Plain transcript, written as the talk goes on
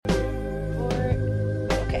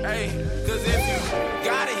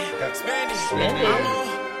Digits.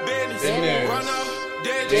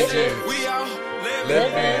 We out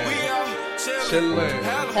living. We out chillin'.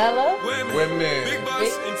 Hello. Women. Big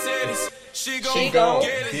butts and titties. She gon'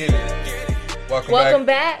 get it. Welcome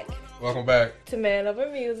back. Welcome back to Man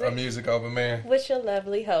Over Music. A Music Over Man. With your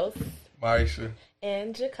lovely hosts, Maisha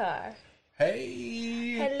and Jakar.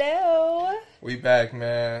 Hey. Hello. We back,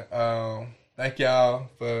 man. Thank y'all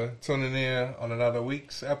for tuning in on another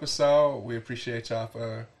week's episode. We appreciate y'all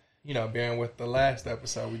for, bearing with the last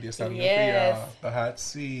episode. We did something new for y'all. The hot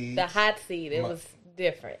seat. The hot seat. It was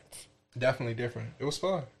different. Definitely different. It was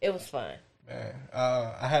fun. It was fun. Man,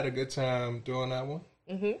 I had a good time doing that one.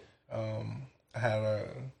 Mm-hmm. I had a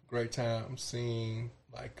great time seeing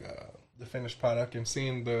the finished product and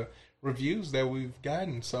seeing the reviews that we've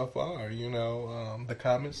gotten so far. The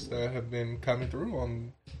comments that have been coming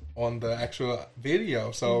through on the actual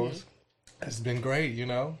video. So it's been great.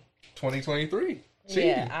 2023.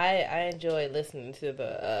 Yeah, I enjoyed listening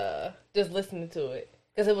to just listening to it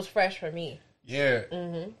because it was fresh for me. Yeah,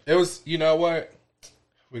 It was. You know what?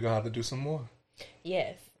 We're gonna have to do some more.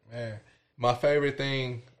 Yes, man. My favorite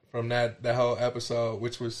thing from that whole episode,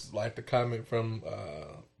 which was like the comment from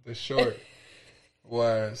the short,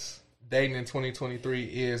 was dating in 2023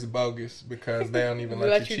 is bogus because they don't even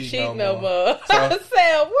let you cheat no more. So, I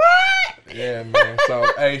said, what? Yeah, man. So,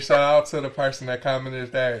 hey, shout out to the person that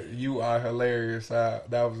commented that. You are hilarious. That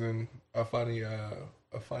was a funny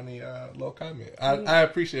little comment. I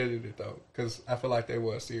appreciated it though because I feel like they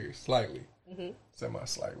were serious, slightly,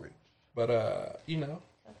 semi-slightly. But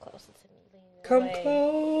Come closer to me. Come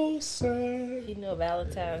closer. You know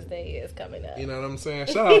Valentine's Day is coming up. You know what I'm saying?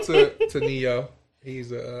 Shout out to Neo.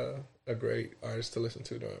 He's a great artist to listen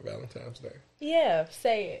to during Valentine's Day. Yeah,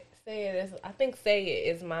 Say It. I think Say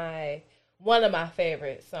It is one of my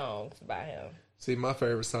favorite songs by him. See, my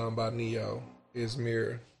favorite song by Neo is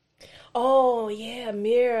Mirror. Oh, yeah,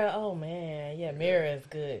 Mirror. Oh, man. Yeah, Mirror is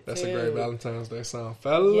good, That's too. a great Valentine's Day song.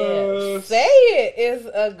 Fellas. Yeah, Say It is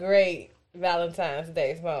a great Valentine's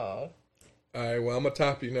Day song. All right, well, I'm going to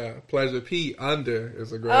top you now. Pleasure P, Under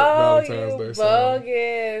is a great Valentine's Day song. Oh,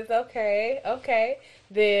 you bogus. Okay.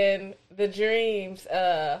 Then The Dreams,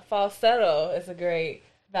 Falsetto is a great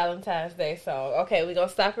Valentine's Day song. Okay, we're going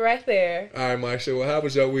to stop it right there. All right, Maisha, well, how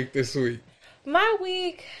was your week this week? My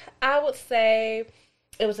week, I would say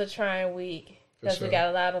it was a trying week because we got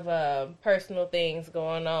a lot of personal things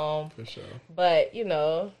going on. For sure. But,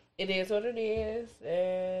 it is what it is,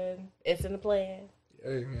 and it's in the plan.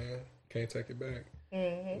 Hey, man. Can't take it back.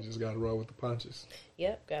 You just got to roll with the punches.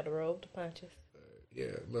 Yep, got to roll with the punches.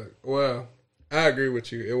 Yeah, look. Well, I agree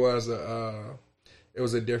with you. It was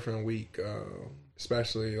a different week,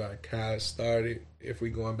 especially like how it started. If we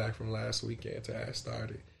going back from last weekend to how it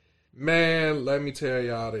started, man, let me tell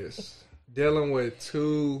y'all this: dealing with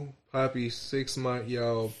two puppies,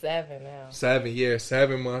 6-month-old, 7 now,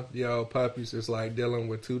 7-month-old puppies is like dealing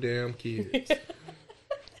with two damn kids.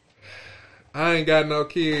 I ain't got no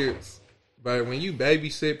kids. But when you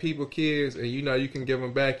babysit people kids and you can give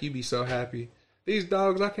them back, you be so happy. These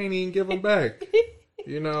dogs, I can't even give them back.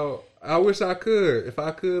 I wish I could. If I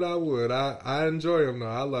could, I would. I enjoy them though.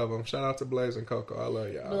 I love them. Shout out to Blaze and Coco. I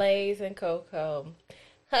love y'all. Blaze and Coco.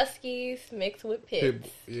 Huskies mixed with pits.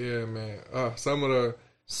 Yeah, man. Some of the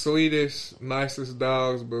sweetest, nicest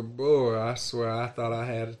dogs, but boy, I swear I thought I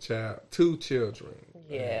had a child. 2 children.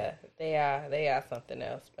 Yeah, they are something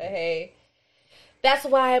else. But hey, that's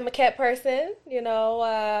why I'm a cat person.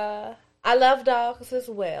 I love dogs as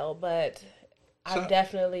well, but I'm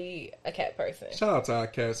definitely a cat person. Shout out to our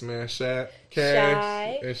cats, man. Cash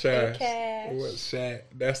and Shash. And Cash. What's Shash?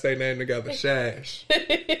 That's their name together, Shash.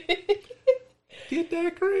 Get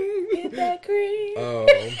that cream.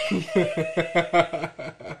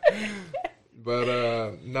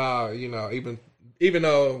 But even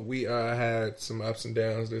though we had some ups and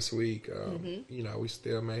downs this week, we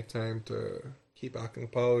still maintained to keep our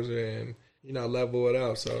composure and level it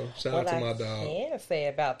out. So shout out to my dog. What I can say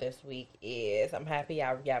about this week is I'm happy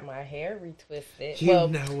I got my hair retwisted.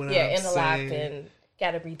 Interlocked and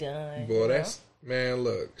got it redone. Boy, that's man.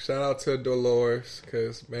 Look, shout out to Dolores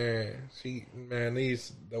because the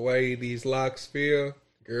way these locks feel,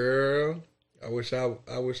 girl. I wish I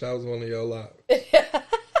was one of your locks.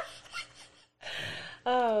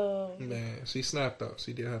 Oh man, she snapped though.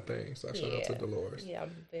 She did her thing. So shout out to Dolores. Yeah,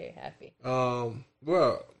 I'm very happy.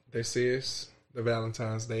 Well, this is the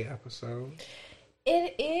Valentine's Day episode.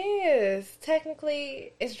 It is.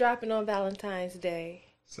 Technically, it's dropping on Valentine's Day.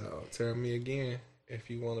 So tell me again if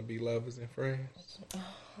you want to be lovers and friends. Oh,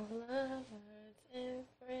 lovers and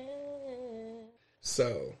friends.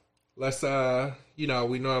 So let's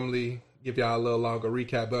we normally give y'all a little longer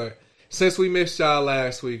recap, but since we missed y'all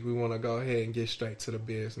last week, we want to go ahead and get straight to the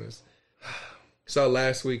business. So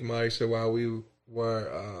last week, Maisha, while we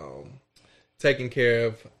were taking care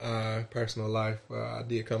of our personal life, I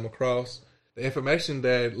did come across the information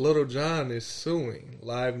that Little John is suing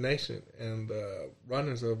Live Nation and the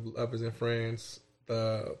runners of Lovers and Friends,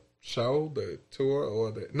 the show, the tour,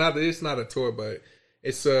 or it's not a tour, but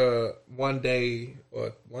it's a one day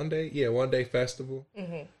festival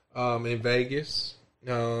in Vegas.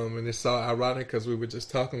 And it's so ironic because we were just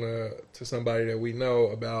talking to somebody that we know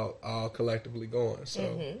about all collectively going.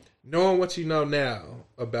 So knowing what you know now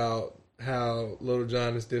about how Little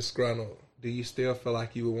John is disgruntled, do you still feel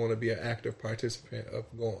like you would want to be an active participant of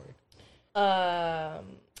going?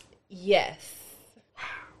 Yes. Wow.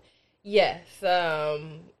 Yes.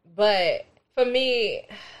 But for me,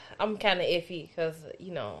 I'm kind of iffy because,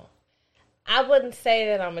 I wouldn't say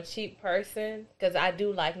that I'm a cheap person because I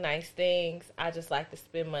do like nice things. I just like to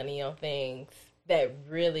spend money on things that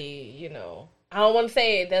really, I don't want to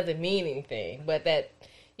say it doesn't mean anything, but that,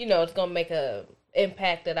 it's going to make a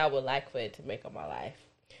impact that I would like for it to make on my life.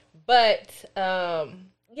 But,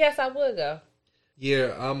 yes, I would go.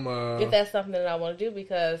 Yeah, if that's something that I want to do,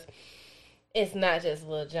 because it's not just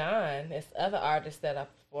Lil Jon. It's other artists that are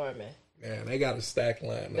performing. Man, they got a stack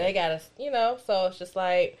line. They got a, so it's just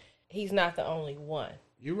like, he's not the only one.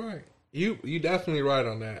 You're right. You definitely right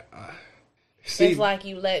on that. It's like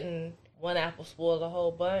you letting one apple spoil the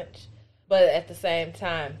whole bunch. But at the same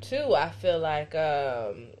time, too, I feel like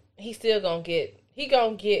he's still going to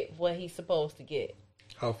get what he's supposed to get.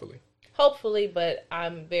 Hopefully, but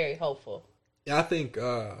I'm very hopeful. Yeah, I think,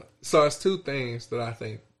 so it's two things that I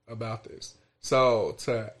think about this. So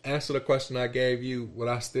to answer the question I gave you, would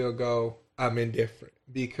I still go? I'm indifferent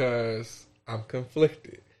because I'm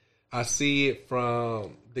conflicted. I see it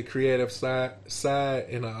from the creative side,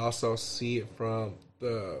 and I also see it from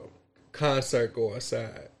the concert goer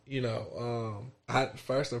side.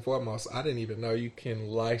 First and foremost, I didn't even know you can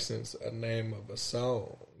license a name of a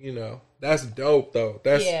song. That's dope though.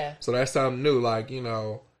 So that's something new. Like,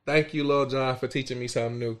 thank you, Lil Jon, for teaching me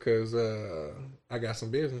something new because I got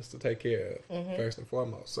some business to take care of first and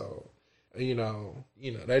foremost. So,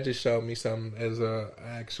 that just showed me something as a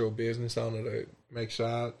actual business owner to make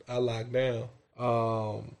sure I lock down.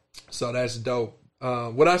 So that's dope.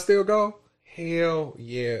 Would I still go? Hell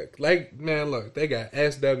yeah. Like, man, look, they got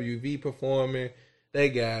SWV performing. They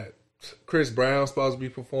got Chris Brown supposed to be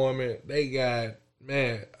performing. They got,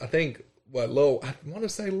 man, I think I want to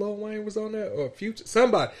say Lil Wayne was on there or Future.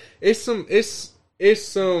 Somebody. It's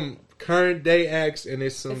some current day acts and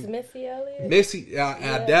it's some. It's Missy Elliott. Missy,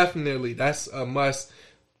 I definitely. That's a must.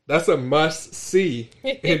 That's a must see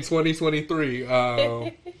in 2023.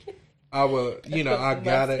 I will. I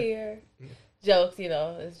got it. Hear. Jokes,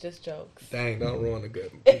 it's just jokes. Dang, don't ruin the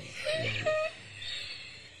good.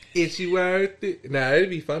 Is she worth it? Nah,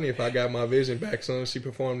 it'd be funny if I got my vision back soon as she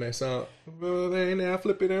performed that song. Well, then I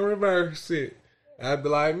flip it and reverse it. I'd be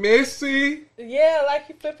like, Missy. Yeah, like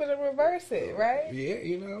you flip it and reverse it, right?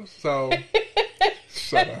 Yeah, so.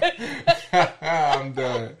 Shut up. I'm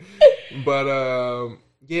done. But,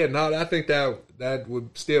 I think that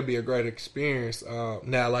would still be a great experience.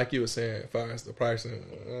 Now, like you were saying, as far as the pricing,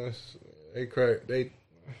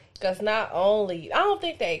 because not only, I don't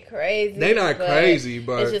think they crazy. They not crazy,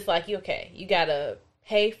 but it's just like, you gotta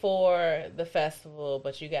pay for the festival,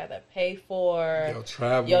 but you gotta pay for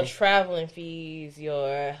your traveling fees,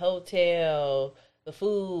 your hotel, the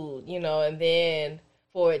food, and then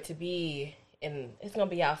for it to be, and it's gonna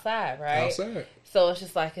be outside, right? Outside. So it's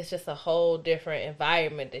just a whole different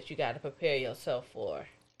environment that you gotta prepare yourself for.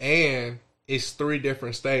 And it's 3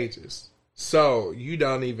 different stages, so you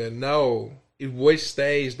don't even know which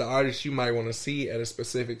stage the artist you might want to see at a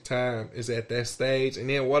specific time is at that stage. And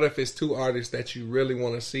then what if it's 2 artists that you really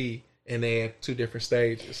want to see and they're at 2 different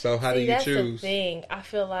stages? So how do you choose? That's the thing. I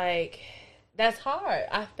feel like that's hard.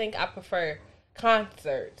 I think I prefer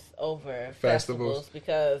concerts over festivals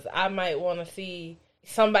because I might want to see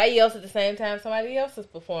somebody else at the same time somebody else is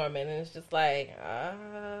performing. And it's just like,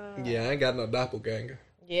 Yeah, I ain't got no doppelganger.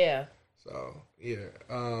 Yeah. So, yeah.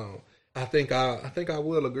 I think I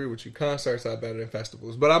will agree with you. Concerts are better than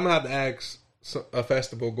festivals, but I'm gonna have to ask a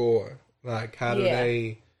festival goer, like, how do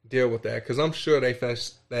they deal with that? Because I'm sure they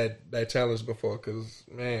faced that challenge before. Because,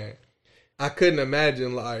 man, I couldn't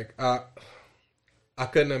imagine I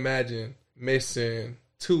couldn't imagine missing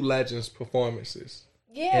 2 legends performances.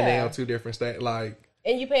 Yeah, and they on 2 different stages. Like,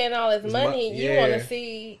 and you paying all this money, and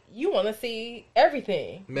you want to see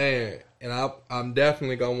everything, man. And I'm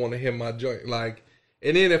definitely gonna want to hit my joint, like.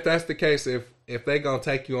 And then if that's the case, if they gonna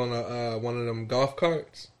take you on one of them golf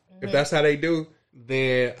carts, if that's how they do,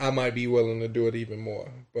 then I might be willing to do it even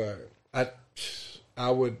more. But I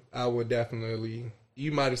would definitely.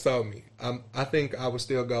 You might have sold me. I think I would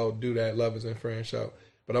still go do that Lovers and Friends show.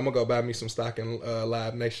 But I'm going to go buy me some stock in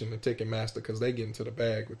Live Nation and Ticketmaster because they get into the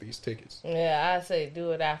bag with these tickets. Yeah, I say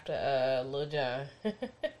do it after Lil Jon.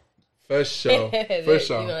 For sure. For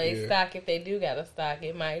sure. You know, they stock, if they do got a stock,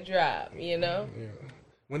 it might drop, you know? Yeah.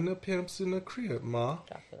 When the pimp's in the crib, ma.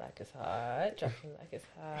 Drop it like it's hot. Drop it like it's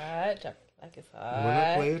hot. Drop it like it's hot. When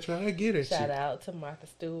a player try to get it. Shout out to Martha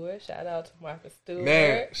Stewart.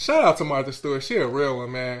 Man, shout out to Martha Stewart. She a real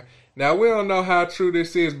one, man. Now, we don't know how true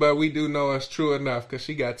this is, but we do know it's true enough because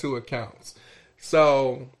she got 2 accounts.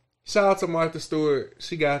 So, shout out to Martha Stewart.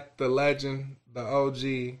 She got the legend, the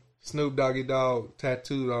OG, Snoop Doggy Dogg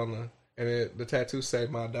tattooed on her. And the tattoo say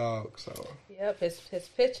my dog. So yep, his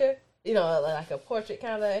picture, you know, like a portrait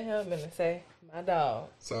kind of him, and it say my dog.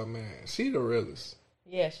 So, man, she the realest.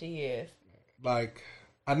 Yeah, she is. Like,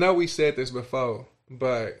 I know we said this before,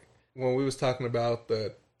 but when we was talking about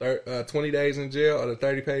the 20 days in jail or the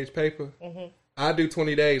 30-page paper, I'd do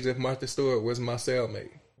 20 days if Martha Stewart was my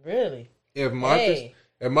cellmate. Really? If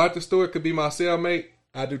Martha Stewart could be my cellmate,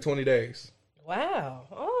 I'd do 20 days. Wow.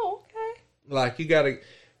 Oh, okay. Like, you gotta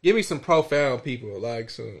give me some profound people. Like,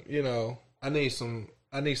 some, you know, I need some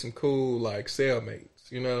cool, like,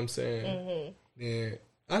 cellmates. You know what I'm saying? Yeah,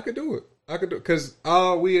 I could do it. Because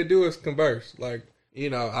all we'd do is converse. Like, you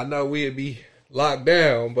know, I know we'd be locked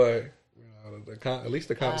down, but at least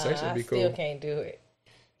the conversation would be cool. I still can't do it.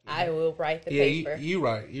 I will write the paper. You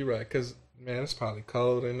right. Because, man, it's probably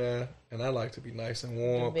cold in there, and I like to be nice and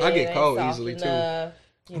warm. I get cold easily, too.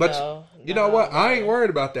 But you know what? I ain't worried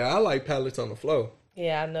about that. I like pallets on the floor.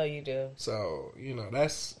 Yeah, I know you do. So, you know,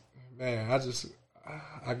 that's, man,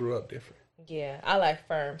 I grew up different. Yeah, I like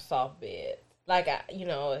firm, soft beds. Like, you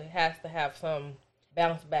know, it has to have some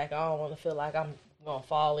bounce back. I don't want to feel like I'm going to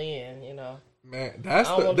fall in, you know. Man, that's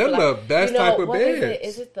the best type of bed.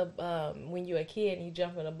 Is it the when you're a kid and you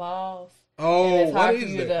jump in the balls? Oh, what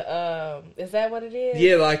is it? Is that what it is?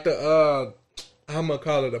 Yeah, like the I'm gonna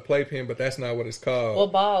call it a playpen, but that's not what it's called. Well,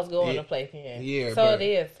 balls go in a playpen. Yeah, so it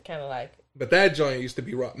is kind of like. But that joint used to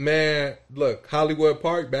be rock. Man, look, Hollywood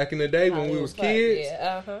Park back in the day when we was kids.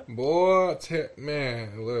 Yeah, Boy,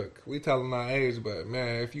 man, look, we telling our age, but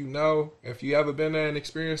man, if you ever been there and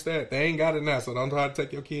experienced that, they ain't got it now, so don't try to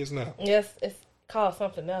take your kids now. Yes, it's called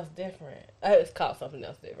something else different. It's called something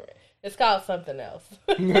else different. It's called something else.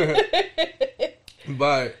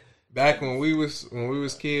 But back when we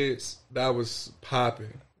was kids, that was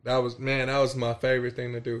popping. That was my favorite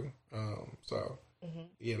thing to do.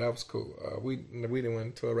 Yeah, that was cool. We didn't went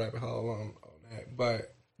into a rabbit hole on that,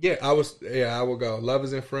 but yeah, I would go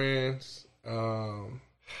Lovers and Friends.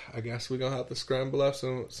 I guess we're gonna have to scramble up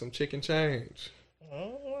some chicken change. I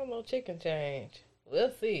don't want no chicken change.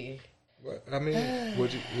 We'll see. What I mean,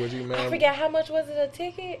 would you? Man, I forgot how much was it a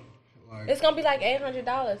ticket. It's gonna be like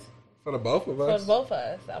 $800 for the both of us. For both of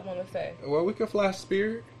us, I want to say. Well, we could fly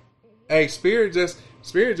Spirit. Hey, Spirit just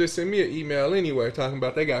sent me an email anyway talking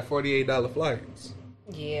about they got $48 flights.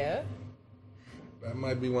 Yeah. That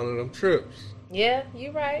might be one of them trips. Yeah,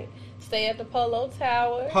 you right. Stay at the Polo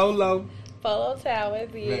Towers. Polo Towers,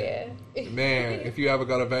 yeah. Man, if you ever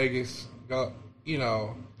go to Vegas, go. You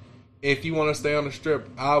know, if you want to stay on the Strip,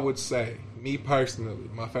 I would say, me personally,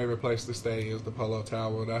 my favorite place to stay is the Polo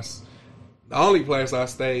Tower. That's the only place I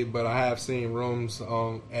stayed, but I have seen rooms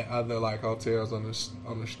at other like hotels on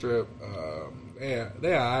the Strip. They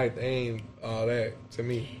ain't all that to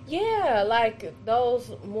me. Yeah, like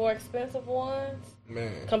those more expensive ones.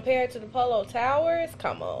 Man, compared to the Polo Towers,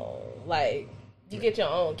 come on, like you get your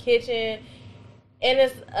own kitchen, and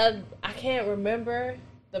it's I can't remember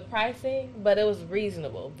the pricing, but it was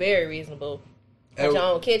reasonable, very reasonable. Got your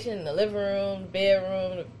own kitchen, the living room, the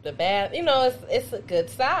bedroom, the bath. You know, it's a good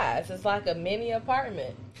size. It's like a mini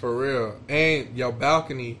apartment. For real. And your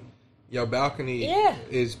balcony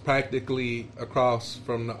is practically across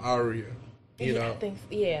from the Aria. You know? I think,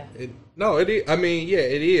 yeah. It is. I mean, yeah,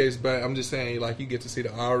 it is. But I'm just saying, like, you get to see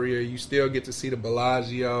the Aria. You still get to see the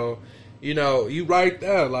Bellagio. You know, you right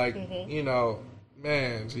there. Like, you know,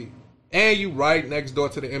 man. And you right next door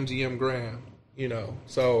to the MGM Grand. You know,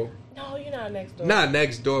 so... No, you're not next door. Not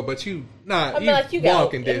next door, but you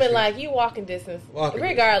walking distance. I mean, like, you walking distance.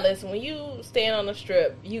 Regardless, when you stand on the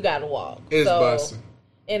Strip, you got to walk. It's bussing.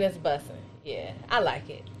 And it's bussing. Yeah, I like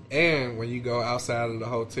it. And when you go outside of the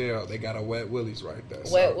hotel, they got a Wet Willie's right there.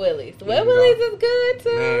 Wet Willie's. Wet Willie's is good,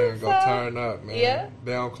 too. Man, go turn up, man. Yeah.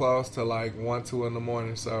 They don't close till like 1, 2 in the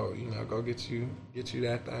morning, so, you know, go get you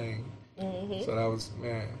that thing. Mm-hmm. So that was,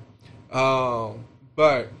 man.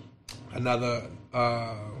 But another...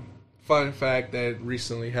 fun fact that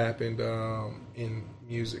recently happened in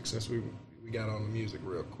music, since we got on the music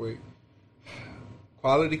real quick.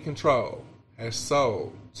 Quality Control has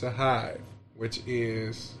sold to Hive, which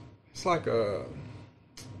is, it's like a,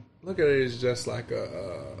 look at it as just like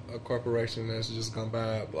a corporation that's just gonna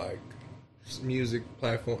buy up like music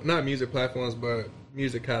platform, not music platforms, but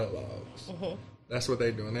music catalogs. Mm-hmm. That's what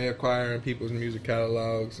they're doing. They're acquiring people's music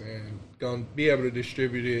catalogs and gonna be able to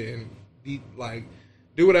distribute it and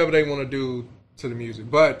do whatever they want to do to the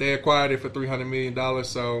music. But they acquired it for $300 million.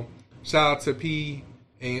 So shout out to P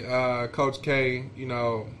and Coach K. You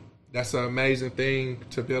know, that's an amazing thing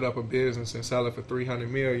to build up a business and sell it for $300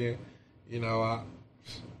 million. You know,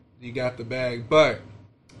 you got the bag. But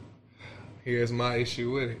here's my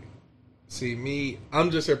issue with it. See, me,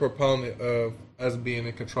 I'm just a proponent of us being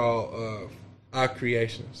in control of our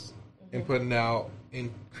creations and putting out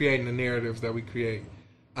and creating the narratives that we create.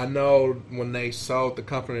 I know when they sold the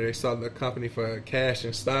company for cash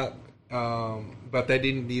and stock, but they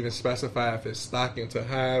didn't even specify if it's stock into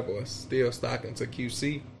Hive or still stock into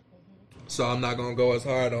QC. So I'm not going to go as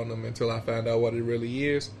hard on them until I find out what it really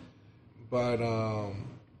is. But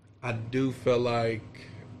I do feel like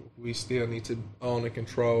we still need to own and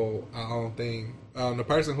control our own thing. The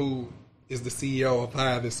person who is the CEO of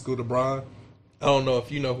Hive is Scooter Braun. I don't know if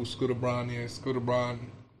you know who Scooter Braun is. Scooter Braun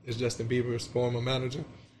is Justin Bieber's former manager.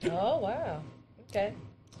 Oh, wow. Okay.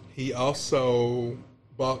 He also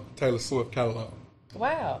bought Taylor Swift catalog.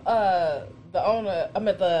 Wow. The owner,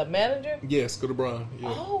 the manager? Yeah, Scooter Braun. Yeah.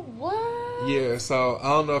 Oh, what? Yeah, so I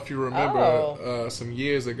don't know if you remember some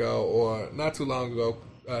years ago or not too long ago,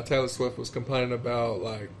 Taylor Swift was complaining about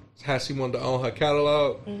like how she wanted to own her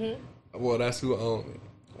catalog. Mm-hmm. Well, that's who owned it.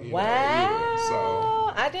 Wow. Yeah,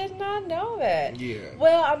 so I did not know that. Yeah.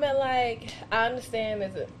 Well, I mean, like, I understand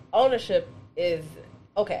ownership is,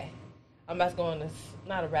 okay, I'm not going to,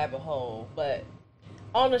 not a rabbit hole, but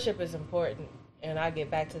ownership is important, and I'll get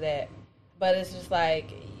back to that. But it's just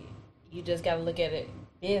like, you just got to look at it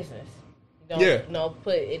business. You don't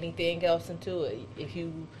put anything else into it. If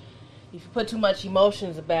you put too much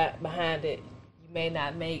emotions behind it, you may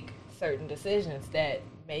not make certain decisions that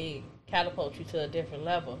may catapult you to a different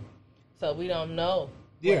level. So we don't know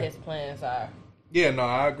what his plans are. Yeah, no,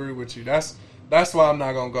 I agree with you. That's why I'm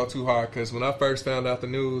not gonna go too hard, because when I first found out the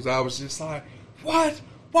news, I was just like, "What?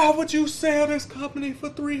 Why would you sell this company for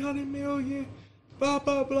 $300 million?" Blah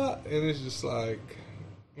blah blah. And it's just like,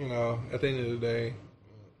 you know, at the end of the day,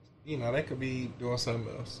 you know, they could be doing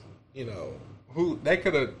something else. You know, they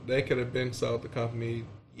could have been sold the company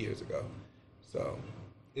years ago. So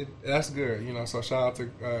that's good, you know. So shout out to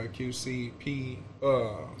QCP,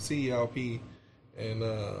 CEO P, and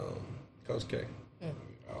Coach K. Mm.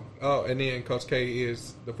 Oh, and then Coach K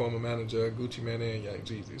is the former manager of Gucci Mane and Young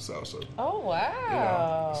Jeezy. So. Oh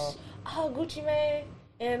wow! You know, Gucci Mane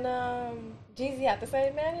and Jeezy have the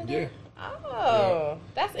same manager. Yeah. Oh,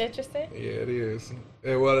 that's interesting. Yeah, it is.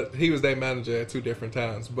 Well, he was their manager at 2 different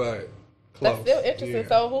times, but close. That's still interesting. Yeah.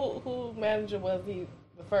 So who manager was he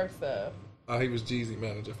the first of? He was Jeezy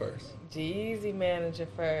manager first. Jeezy manager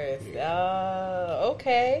first. Yeah. Oh,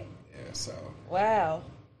 okay. Yeah, so. Wow.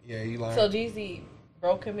 Yeah, he learned. So Jeezy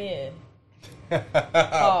broke him in.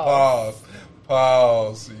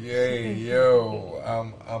 Pause. Yeah, yo.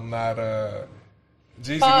 I'm not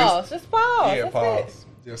Jeezy. Pause. Just pause. Yeah, that's pause. It.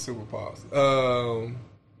 Just super pause.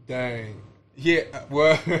 Dang. Yeah,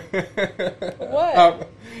 well. What?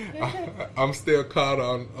 I'm still caught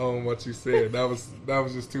on what you said. That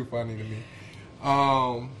was just too funny to me.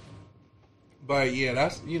 But yeah,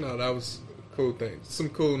 that was a cool thing. Some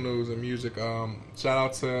cool news in music. Shout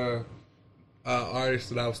out to artist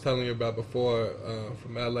that I was telling you about before,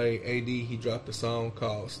 from LA, AD. He dropped a song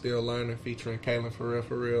called "Still Learning" featuring Kaylin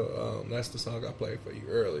For Real. That's the song I played for you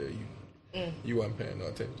earlier. You wasn't paying no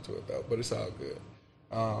attention to it though, but it's all good.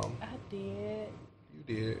 I did.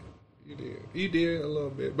 You did a little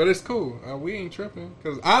bit, but it's cool. We ain't tripping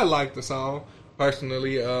because I like the song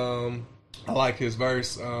personally. I like his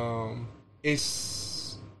verse.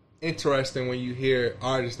 It's interesting when you hear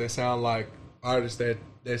artists that sound like artists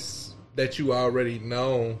that you already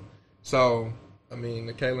know. So I mean,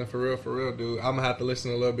 the Kaylin For Real dude, I'm gonna have to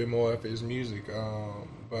listen a little bit more of his music.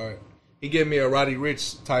 But he gave me a Roddy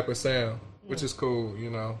Ricch type of sound, which is cool, you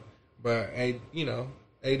know. But AD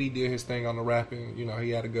did his thing on the rapping. You know,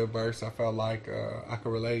 he had a good verse. I felt like I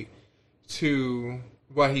could relate to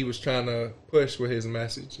what he was trying to push with his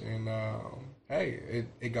message. And hey,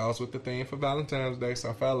 it goes with the theme for Valentine's Day.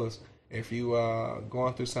 So fellas, if you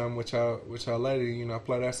going through something with your lady, you know,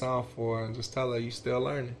 play that song for her and just tell her you still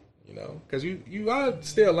learning. You know, because you are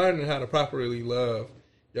still learning how to properly love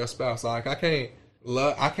your spouse. Like I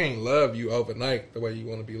love. I can't love you overnight the way you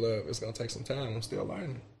want to be loved. It's gonna take some time. I'm still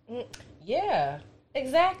learning. Yeah,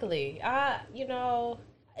 exactly.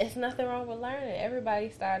 It's nothing wrong with learning. Everybody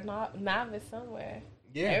starts novice somewhere.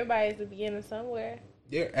 Yeah, everybody's the beginning somewhere.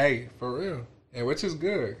 Yeah, hey, for real, and which is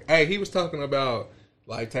good. Hey, he was talking about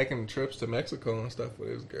like taking trips to Mexico and stuff with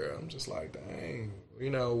his girl. I'm just like, dang,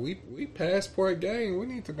 we passport gang. We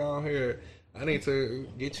need to go on here. I need to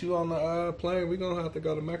get you on the plane. We're going to have to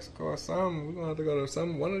go to Mexico or something. We're going to have to go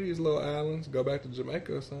to one of these little islands, go back to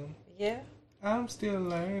Jamaica or something. Yeah. I'm still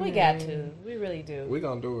learning. We got to. We really do. We're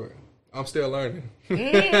going to do it. I'm still learning.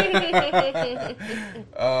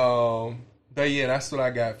 But yeah, that's what I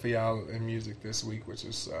got for y'all in music this week, which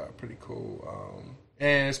is pretty cool.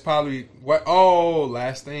 And it's probably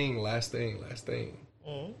last thing.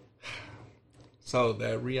 So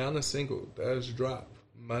that Rihanna single does drop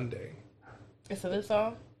Monday. It's a new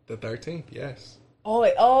song? The 13th, yes.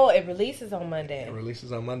 It releases on Monday. It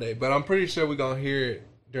releases on Monday. But I'm pretty sure we're going to hear it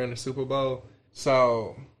during the Super Bowl.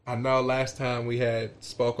 So I know last time we had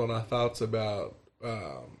spoke on our thoughts about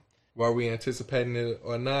were we anticipating it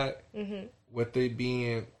or not. Mm-hmm. With it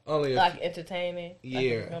being only entertaining. Yeah. Like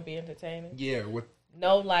it's going to be entertaining. Yeah.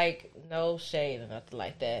 No shade or nothing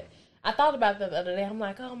like that. I thought about that the other day. I'm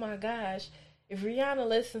like, oh my gosh, if Rihanna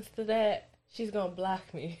listens to that, she's going to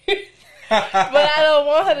block me. But I don't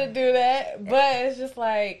want her to do that. But it's just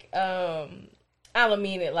like, I don't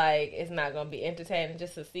mean it like it's not going to be entertaining,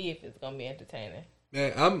 just to see if it's going to be entertaining.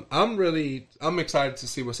 Man, I'm excited to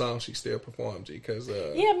see what songs she still performs, G, because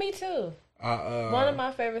yeah, me too. One of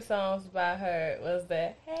my favorite songs by her was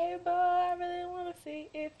that, hey boy, I really want to see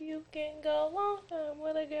if you can go long term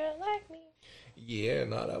with a girl like me. Yeah,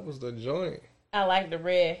 no, that was the joint. I like the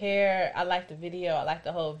red hair. I like the video. I like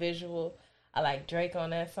the whole visual. I like Drake on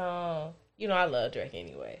that song. I love Drake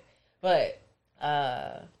anyway. But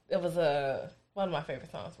it was one of my favorite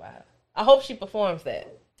songs by her. I hope she performs that.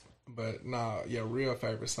 But nah, your real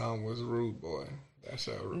favorite song was Rude Boy. That's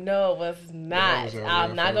your No, it was not.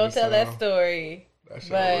 I'm not gonna tell that story. That's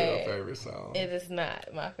your real favorite song. It is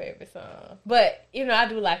not my favorite song. But I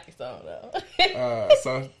do like your song though.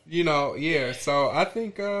 So yeah. So I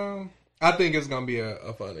think it's gonna be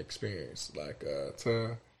a fun experience. Like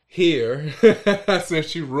to hear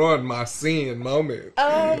since you ruined my scene moment.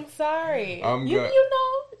 I'm sorry.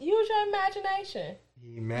 Use your imagination.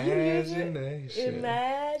 Imagination.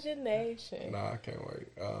 Nah, I can't wait.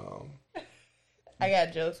 I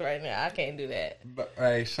got jokes right now. I can't do that. But,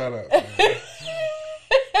 hey, shut up. Man.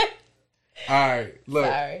 All right, look.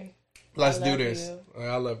 Sorry. Let's do this.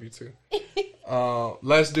 I love you too.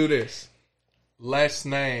 Let's do this. Let's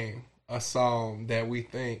name a song that we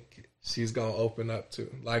think she's gonna open up to,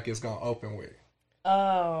 like it's gonna open with.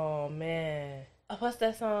 Oh man. What's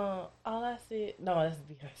that song? All I see. No, that's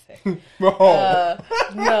Beyonce.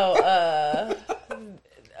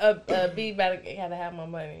 B better gotta have my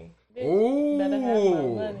money. Ooh. Better have my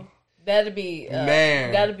money. That'd be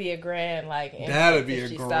man. That'd be a grand That'd be a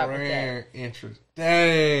grand interest.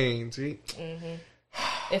 Dang, G. Mm-hmm.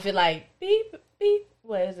 If it like beep beep,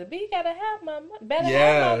 what is it? B gotta have my money. Better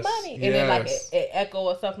have my money, and then like it echo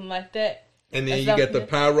or something like that. And then you get the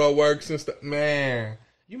pyro works and stuff. Man.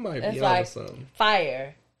 You might be on something.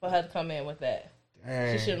 Fire for her to come in with that.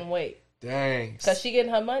 Dang. She shouldn't wait. Dang. Because she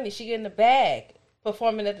getting her money. She getting the bag.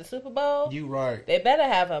 Performing at the Super Bowl. You right. They better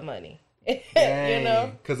have her money.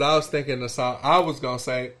 Dang. Because I was thinking the song, I was going to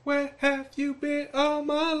say, where have you been all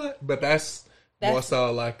my life? But that's more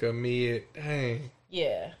so like a mid, dang.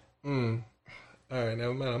 Yeah. All right,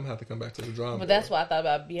 never mind. I'm going to have to come back to the drama. But that's why I thought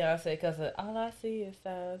about Beyonce, because all I see is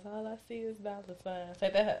signs. All I see is dollar signs.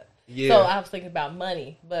 Like that. Yeah. So I was thinking about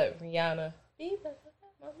money, but Rihanna.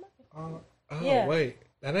 Yeah. Wait.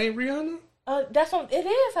 That ain't Rihanna? That's what it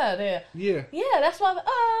is her there. Yeah. Yeah, that's why.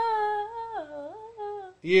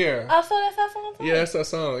 Yeah. Oh, so that's that song too? Yeah, that's that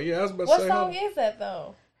song. Yeah, I was about to what say. What song is that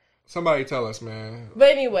though? Somebody tell us, man. But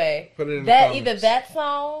anyway, put it in the comments. Either that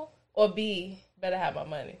song or B better have my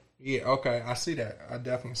money. Yeah, okay. I see that. I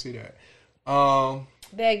definitely see that.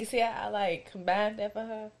 Dad, you see how I like combined that for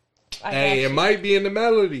her? It might be in the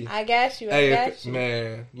melody. I got you. I got you.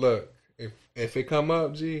 Man, look, if it come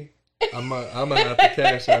up, G, I'm gonna have to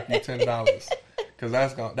cash out you $10 because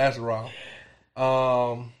that's raw.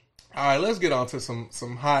 All right, let's get on to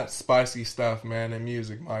some hot, spicy stuff, man, in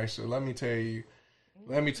music, Maisha. Let me tell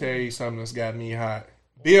you something that's got me hot.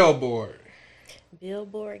 Billboard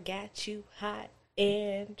got you hot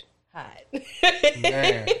and hot.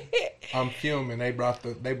 Man, I'm fuming. They brought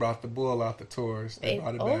the bull out the tours. They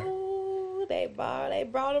brought it back. Oh, they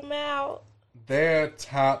brought them out. Their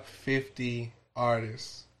top 50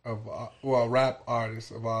 artists rap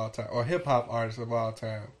artists of all time, or hip hop artists of all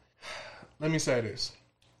time. Let me say this: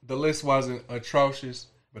 the list wasn't atrocious,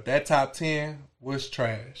 but that top 10 was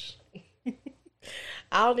trash.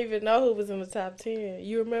 I don't even know who was in the top 10.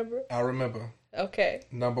 You remember? I remember. Okay.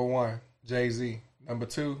 Number 1, Jay-Z. Number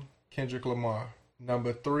 2, Kendrick Lamar.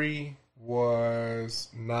 Number 3 was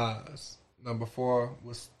Nas. Number 4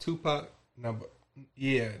 was Tupac. Number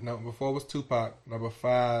 4 was Tupac. Number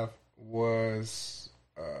 5 was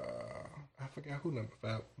I forgot who number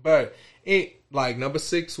 5. But number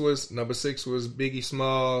 6 was Biggie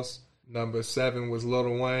Smalls. Number 7 was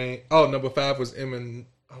Lil Wayne. Oh, number 5 was Eminem.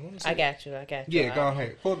 I got you. Yeah, go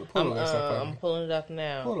ahead. Pull the list up for me. I'm pulling it up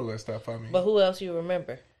now. Pull the list up for me. But who else you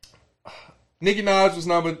remember? Nicki Minaj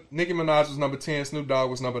was number 10. Snoop Dogg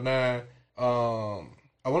was number 9. I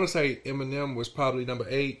want to say Eminem was probably number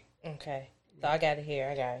 8. Okay. So I got it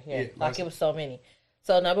here. Yeah, like it was so many.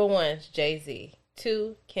 So number 1 is Jay-Z.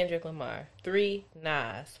 2, Kendrick Lamar. 3,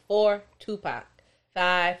 Nas. 4, Tupac.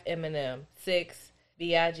 5, Eminem. 6,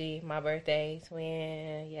 B.I.G. My birthday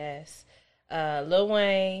twin. Yes. Lil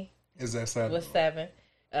Wayne is that 7? Was 7.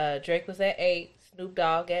 Drake was at 8. Snoop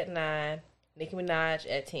Dogg at 9. Nicki Minaj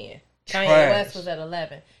at 10. Kanye West was at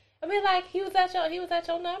 11. I mean, like he was at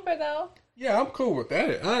your number though. Yeah, I'm cool with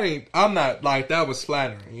that. I'm not like that was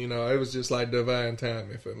flattering. You know, it was just like divine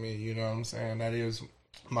timing for me. You know what I'm saying? That is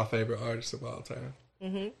my favorite artist of all time.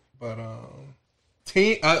 Mm-hmm. But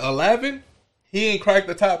 11, he ain't cracked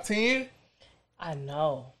the top 10. I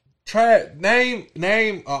know. Try name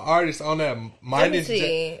an artist on that minus.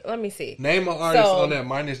 Let me see. Name an artist on that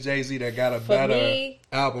minus Jay-Z that got a better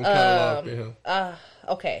album catalog than him.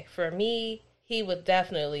 Okay, for me, he would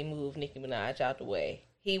definitely move Nicki Minaj out the way.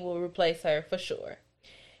 He will replace her for sure.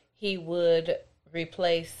 He would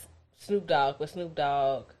replace Snoop Dogg with Snoop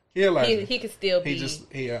Dogg. He could still be.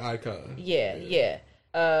 He an icon. Yeah.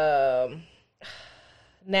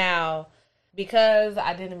 Now, because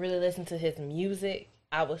I didn't really listen to his music,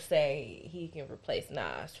 I would say he can replace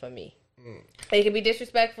Nas for me. He can be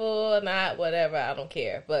disrespectful or not, whatever, I don't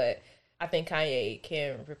care. But I think Kanye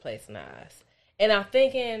can replace Nas. And I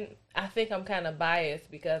think I'm kind of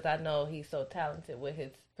biased because I know he's so talented with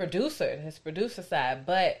his producer side,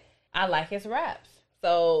 but I like his raps.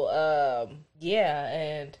 So,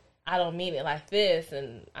 and I don't mean it like this,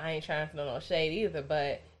 and I ain't trying to throw no shade either,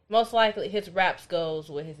 but most likely his raps goes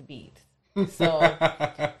with his beats. So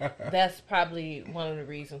that's probably one of the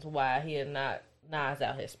reasons why he had not Nas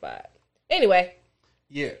out his spot. Anyway.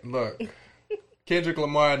 Yeah, look. Kendrick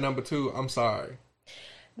Lamar at number 2, I'm sorry.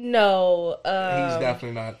 No. He's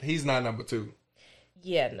definitely not. He's not number 2.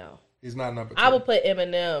 Yeah, no. He's not number 2. I would put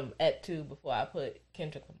Eminem at 2 before I put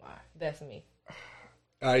Kendrick Lamar. That's me.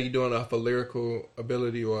 Are you doing off of lyrical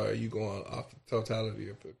ability or are you going off the totality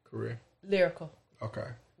of the career? Lyrical. Okay.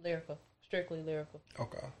 Lyrical. Strictly lyrical.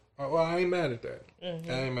 Okay. Well, I ain't mad at that.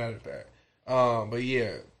 Mm-hmm. I ain't mad at that. But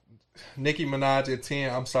yeah, Nicki Minaj at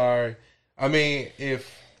 10. I'm sorry. I mean, if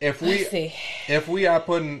we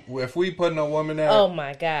putting a woman at, oh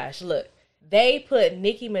my gosh, look, they put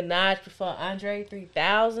Nicki Minaj before Andre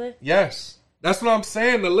 3000. Yes, that's what I'm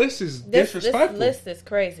saying. The list is disrespectful. This list is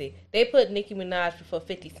crazy. They put Nicki Minaj before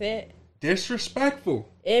 50 Cent. Disrespectful.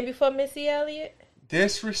 And before Missy Elliott.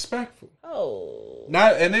 Disrespectful. Oh.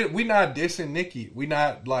 We not dissing Nicki. We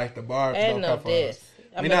not like the bars don't come from us.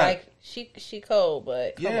 I mean, like she cold,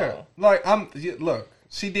 but come on. Like look.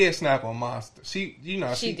 She did snap on Monster. She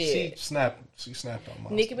snapped on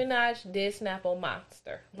Monster. Nicki Minaj did snap on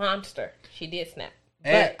Monster. She did snap.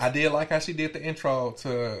 And I did like how she did the intro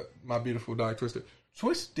to My Beautiful Dark Twisted.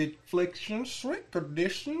 Twisted Fliction, Sweet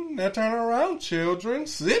Condition. Now turn around, children.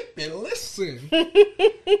 Sip and listen.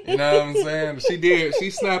 You know what I'm saying? She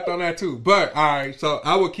snapped on that too. But all right, so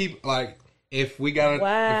I would keep like if we gotta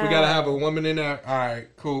have a woman in there. All right,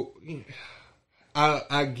 cool.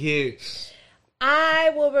 I get. I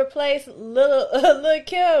will replace Lil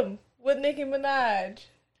Kim with Nicki Minaj.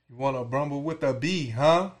 You want to brumble with a B,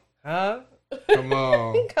 huh? Huh? Come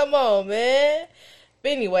on. Come on, man.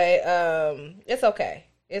 But anyway, it's okay.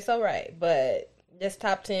 It's all right. But this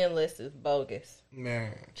top 10 list is bogus.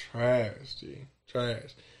 Man, trash, G.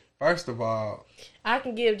 Trash. First of all, I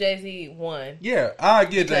can give Jay-Z 1. Yeah, I'll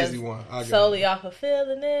give Jay-Z 1. Solely off of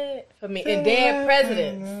Feeling It for me. And Dead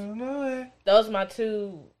Presidents. Those are my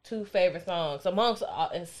two favorite songs. Amongst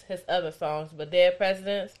his other songs, but Dead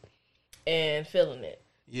Presidents and Feeling It.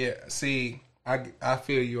 Yeah, see, I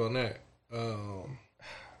feel you on that.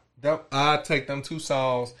 I take them 2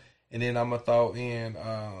 songs and then I'm gonna throw in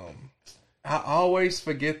I always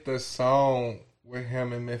forget the song with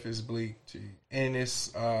him and Memphis Bleak, G. And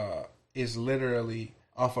it's literally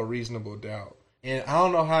off a Reasonable Doubt. And I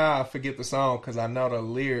don't know how I forget the song because I know the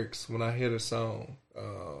lyrics when I hear the song.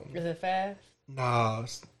 Is it fast? Nah,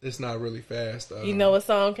 it's not really fast. You know what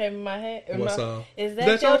song came in my head? What song? Is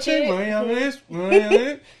that your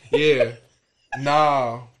chick? Yeah.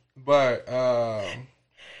 Nah, but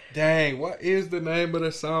dang, what is the name of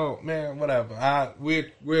the song? Man, whatever.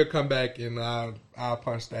 We'll come back and I'll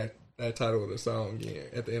punch that title of the song again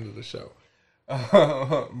at the end of the show.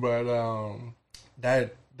 But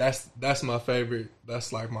that's my favorite.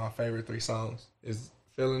 That's like my favorite 3 songs. Is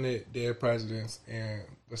Feeling It, Dead Presidents, and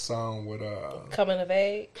the song with Coming of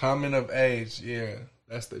Age. Coming of Age, yeah.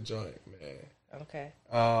 That's the joint, man. Okay.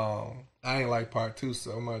 I ain't like part 2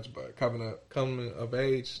 so much, but Coming of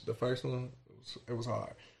Age, the first one, it was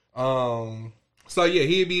hard. So yeah,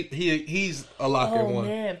 he's a lock at one. Oh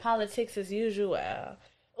man, Politics as Usual.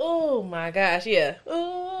 Oh my gosh, yeah.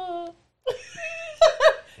 Ooh.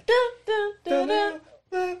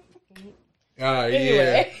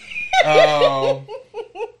 Anyway. Yeah.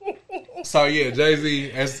 So yeah,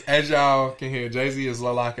 Jay-Z, as y'all can hear, Jay-Z is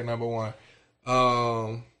lock at number 1.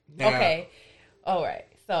 Now, okay. All right.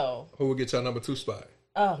 So who will get your number 2 spot?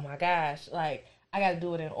 Oh my gosh, like I got to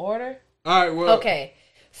do it in order. All right. Well. Okay.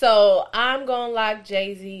 So I'm gonna lock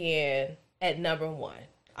Jay-Z in at number 1.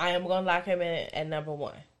 I am gonna lock him in at number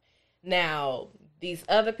 1. Now these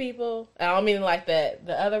other people, I don't mean like that.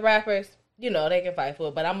 The other rappers, they can fight for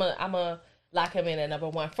it, but I'm gonna lock him in at number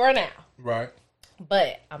 1 for now. Right.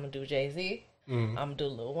 But I'm gonna do Jay-Z. Mm-hmm. I'm gonna do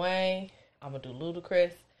Lil Wayne. I'm gonna do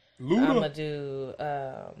Ludacris. Luda. I'm gonna do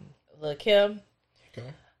Lil Kim. Okay.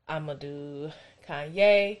 I'm gonna do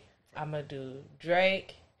Kanye. I'm gonna do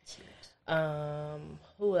Drake.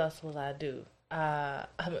 Who else will I do? That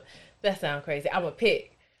sounds crazy. I'm gonna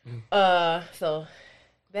pick. So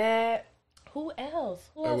that. Who else?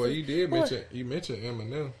 Well, you did mention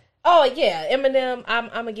Eminem. Oh yeah, Eminem. I'm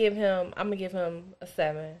gonna give him a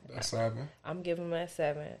 7. That's 7. I'm giving him a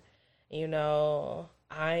 7.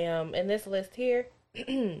 I am in this list here.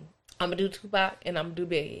 I'm gonna do Tupac and I'm gonna do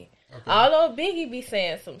Biggie. Okay. Although Biggie be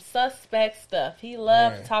saying some suspect stuff, he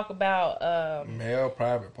loves to talk about male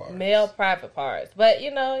private parts. But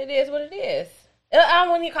it is what it is. I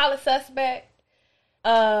wouldn't even call it suspect.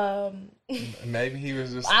 Maybe he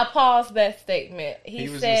was just. I paused that statement. He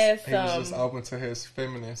was just open to his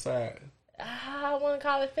feminine side. I wouldn't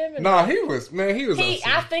call it feminine. No, he was. Man, he was.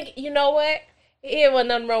 I think you know what. It wasn't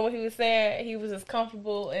nothing wrong with what he was saying. He was just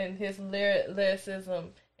comfortable in his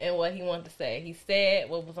lyricism and what he wanted to say. He said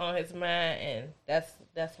what was on his mind, and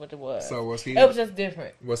that's what it was. So was he? It was just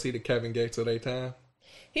different. Was he the Kevin Gates of their time?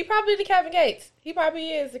 He probably the Kevin Gates. He probably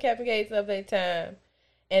is the Kevin Gates of their time.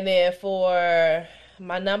 And then for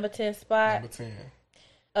my number 10 spot. Number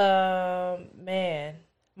 10. Man,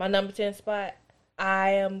 my number 10 spot.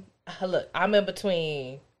 I'm in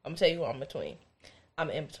between. I'm gonna tell you who I'm between. I'm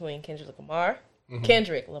in between Kendrick Lamar.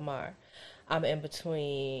 I'm in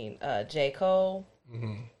between J. Cole.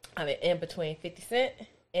 Mm-hmm. I'm in between 50 Cent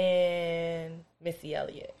and Missy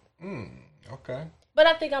Elliott. Okay. But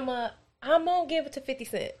I think I'm gonna give it to 50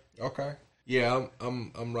 Cent. Okay. Yeah,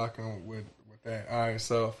 I'm rocking with that. All right.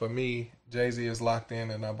 So for me, Jay-Z is locked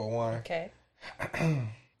in at number 1. Okay.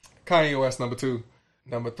 Kanye West number 2.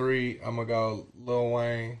 Number 3, I'm gonna go Lil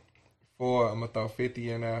Wayne. 4, I'm gonna throw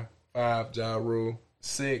 50 in there. 5, Ja Rule.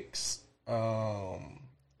 6,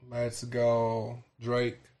 let's go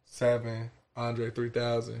Drake. 7, Andre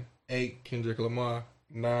 3000. 8, Kendrick Lamar.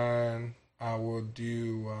 9, I will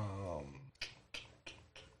do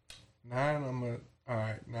 9.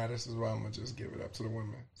 Alright, now this is where I'm gonna just give it up to the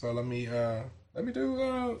women. So let me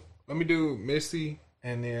do Missy,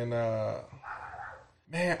 and then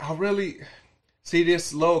man, I really see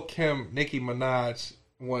this Lil Kim Nicki Minaj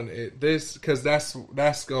one. Because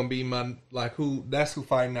that's gonna be my who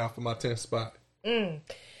fighting out for my 10th spot.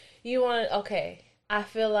 You want okay? I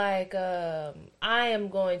feel like I am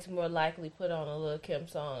going to more likely put on a Lil Kim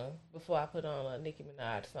song before I put on a Nicki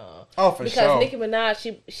Minaj song. Oh, for sure. Because Nicki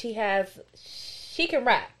Minaj, she can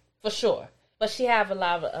rap for sure, but she have a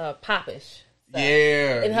lot of popish stuff.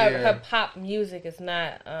 Yeah, and her pop music is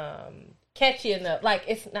not catchy enough. Like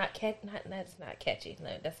it's not catchy.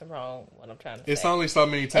 No, that's the wrong what I'm trying to say. It's only so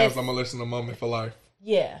many times I'm gonna listen to "Moment for Life."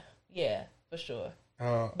 Yeah, for sure.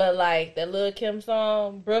 But like that Lil Kim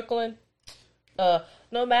song, Brooklyn.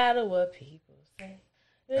 No matter what people say,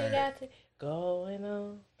 we got to going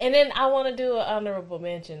on. And then I want to do an honorable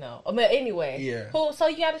mention though. But anyway, yeah. So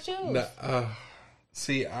you got to choose. No,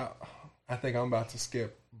 see, I think I'm about to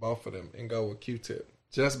skip both of them and go with Q-Tip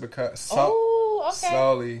just because.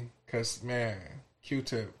 Solely because man,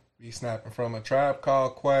 Q-Tip be snapping from A Tribe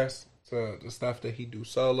Called Quest to the stuff that he do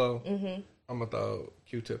solo. Mm-hmm. I'm gonna throw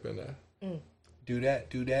Q-Tip in there. Do that,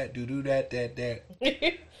 that.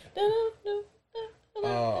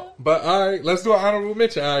 But all right, let's do an honorable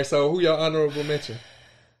mention. All right, so who your honorable mention?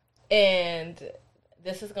 And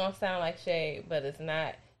this is gonna sound like shade, but it's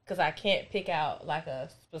not, because I can't pick out like a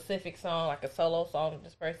specific song, like a solo song that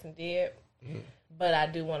this person did. But I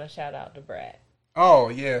do want to shout out to Brat. Oh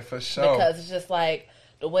yeah, for sure. Because it's just like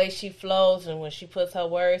the way she flows and when she puts her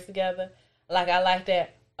words together. Like I like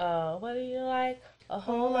that. What do you like? A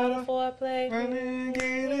whole lot of foreplay.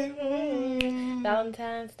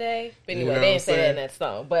 Valentine's Day. But anyway, they didn't say that in that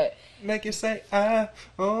song. But make it say I.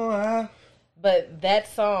 But that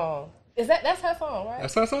song that's her song, right?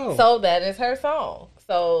 That's her song. So that is her song.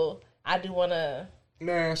 So I do want to.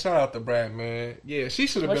 Man, shout out to Brad, man. Yeah, she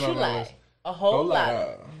should have been on the list. A whole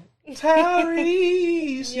lot.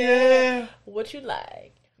 Tyrese, yeah. What you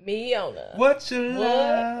like? Miona. What you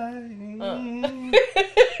like?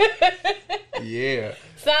 Yeah.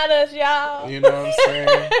 Sign us, y'all. You know what I'm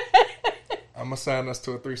saying? I'm going to sign us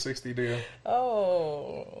to a 360 deal.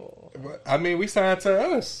 Oh. I mean, we signed to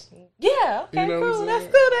us. Yeah, okay, you know cool. That's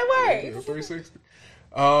cool. That works. Yeah, 360.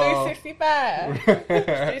 365.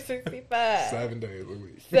 365. 7 days a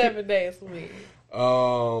week. 7 days a week.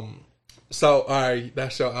 So, all right,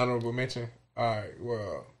 that's your honorable mention. All right,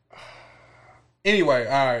 well. Anyway,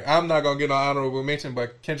 all right, I'm not going to get no honorable mention,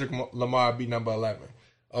 but Kendrick Lamar be number 11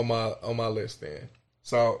 on my list then.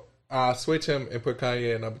 So, I'll switch him and put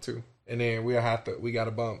Kanye at number 2. And then we got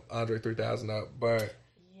to bump Andre 3000 up. But,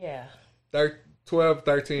 yeah. 12,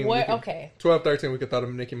 13. Okay. 12, 13, we could throw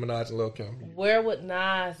them Nicki Minaj and Lil Kim. Where would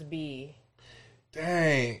Nas be?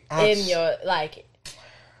 Dang. In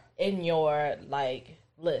your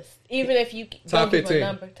list. Even if you top 15.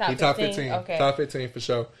 Number, top 15. Okay. Top 15 for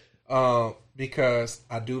sure. Because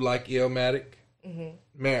I do like Illmatic.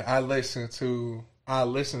 Mm-hmm. Man, I listened to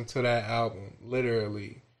that album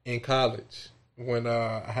literally in college when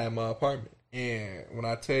I had my apartment. And when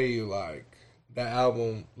I tell you, like, that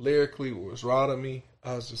album lyrically was raw to me,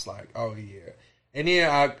 I was just like, oh yeah. And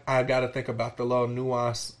then I got to think about the little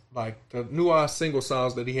nuance, like the nuance single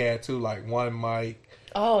songs that he had too, like One Mic.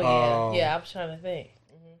 Oh yeah, yeah. I was trying to think.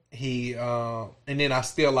 Mm-hmm. He and then I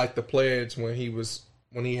still like The Pledge when he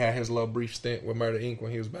had his little brief stint with Murder Inc.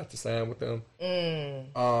 when he was about to sign with them.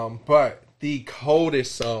 But the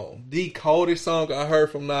coldest song I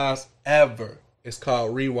heard from Nas ever is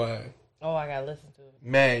called Rewind. Oh, I gotta listen to it.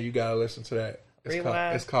 Man, you gotta listen to that.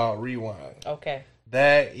 It's called Rewind. Okay.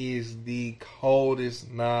 That is the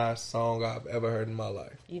coldest Nas song I've ever heard in my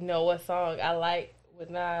life. You know what song I like with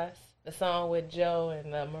Nas? The song with Joe and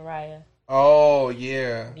Mariah. Oh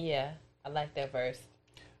yeah. Yeah, I like that verse.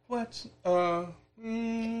 What? Yeah.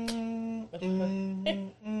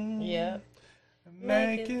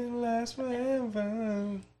 Make it last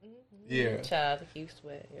forever. Yeah. Child to Keith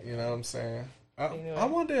Sweat. You know what I'm saying? I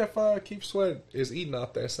wonder if Keith Sweat is eating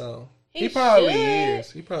off that song. He probably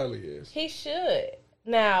is. He should.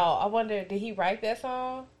 Now, I wonder, did he write that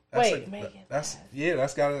song? That's a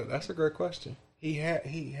great question. He had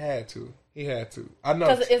to. I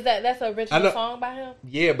know. Because that's an original song by him?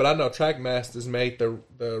 Yeah, but I know Trackmasters made the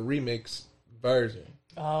remix version.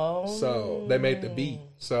 Oh. So they made the beat.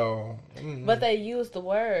 So. But they used the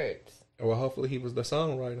words. Well, hopefully he was the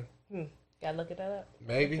songwriter. Gotta look that up.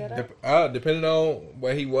 Maybe. Depending on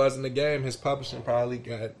where he was in the game, his publishing probably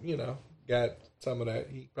got some of that.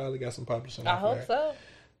 He probably got some publishing. I hope so.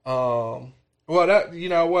 Well, that, you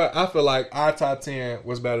know what? I feel like our top 10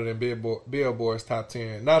 was better than Billboard's top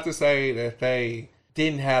 10. Not to say that they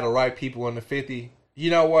didn't have the right people in the 50. You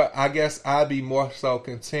know what? I guess I'd be more so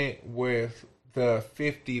content with the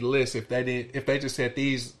 50 list if they just said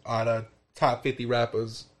these are the top 50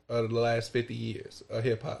 rappers of the last 50 years of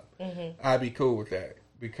hip hop. Mm-hmm. I'd be cool with that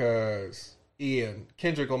because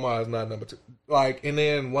Kendrick Lamar is not number 2. And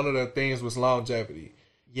then one of the things was longevity.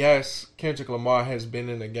 Yes, Kendrick Lamar has been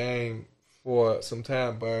in the game for some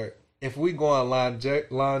time, but if we go on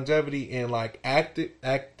longevity and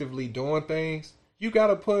actively doing things, you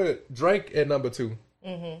gotta put Drake at number 2.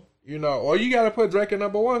 Mm-hmm. You know, or you gotta put Drake at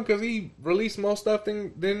number 1 because he released more stuff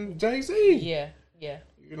than Jay-Z. Yeah.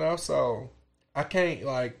 You know, so I can't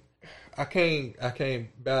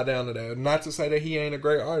bow down to that. Not to say that he ain't a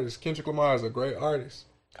great artist. Kendrick Lamar is a great artist.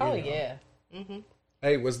 Oh yeah. Mm-hmm.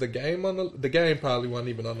 Hey, was the game the game probably wasn't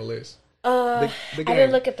even on the list. The game. I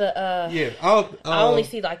didn't look at the. I only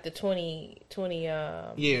see like the 2020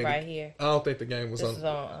 right here. I don't think the game was this is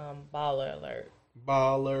on Baller Alert.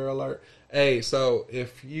 Baller Alert. Hey, so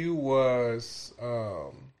if you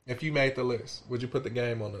made the list, would you put the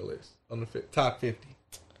game on the list on the top 50?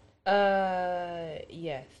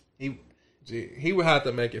 Yes. He would have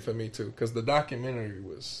to make it for me too, because the documentary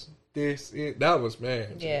was That was,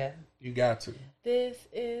 man. Yeah. You got to. This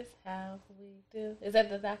is how we do. Is that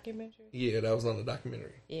the documentary? Yeah, that was on the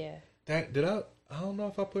documentary. Yeah. I don't know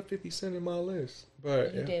if I put 50 Cent in my list,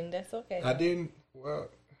 but you didn't. That's okay. I didn't. Well,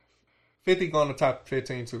 50 going to top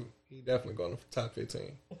 15 too. He definitely going to top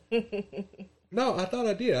 15. No, I thought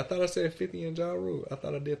I did. I thought I said 50 and Ja Rule. I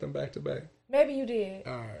thought I did them back to back. Maybe you did.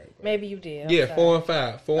 All right. Maybe you did. I'm sorry. 4 and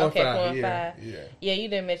 5. 4 and 5. 4 and 5. Yeah. Yeah, you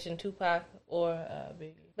didn't mention Tupac or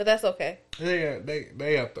Biggie. But that's okay. Yeah,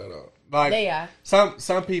 they up there though. Like, they are.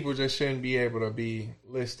 Some people just shouldn't be able to be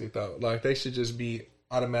listed though. Like, they should just be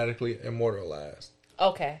automatically immortalized.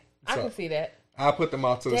 Okay. I can see that. I'll put them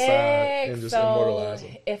off to the side and just immortalize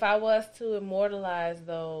them. If I was to immortalize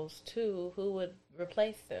those two, who would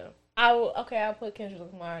replace them? I'll put Kendrick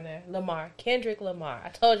Lamar in there. Kendrick Lamar. I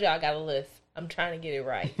told you I got a list. I'm trying to get it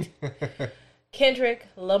right. Kendrick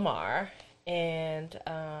Lamar and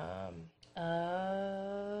I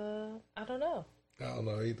don't know. I don't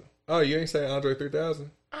know either. Oh, you ain't saying Andre 3000?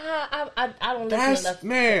 I don't listen enough.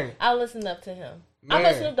 Man. I listen up to him. Man.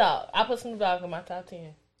 I put Snoop Dogg in my top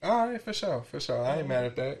 10. All right, for sure. I ain't mad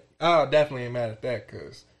at that. I definitely ain't mad at that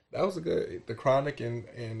because that was a good. The Chronic and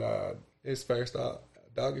his first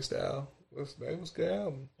Doggy Style was good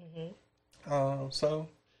album. Mm-hmm. So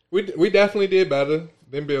we definitely did better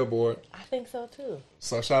than Billboard. I think so too.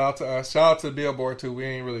 So shout out to us. Shout out to Billboard too. We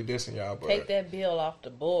ain't really dissing y'all, but take that bill off the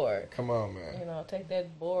board. Come on, man. Take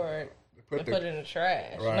that board and put it in the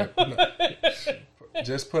trash. Right. No.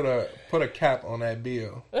 Just put a cap on that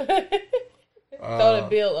bill. Throw the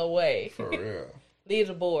bill away. For real. Leave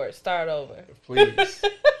the board. Start over. Please.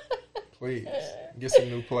 Please. Get some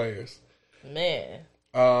new players. Man.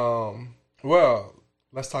 Well,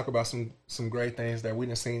 let's talk about some great things that we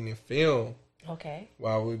done seen in film. Okay.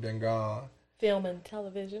 While we've been gone. Film and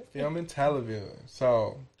television.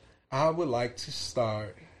 So, I would like to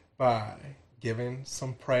start by giving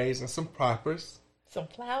some praise and some propers. Some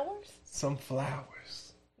flowers.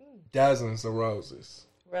 Dozens of roses.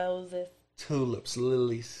 Tulips,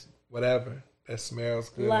 lilies, whatever. That smells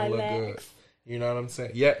good and look good. You know what I'm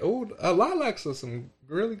saying? Yeah. Ooh, lilacs are some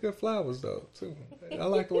really good flowers though, too. I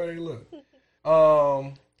like the way they look.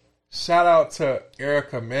 Shout out to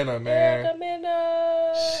Erica Mena, man. Erica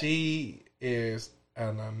Mena. She is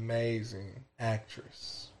an amazing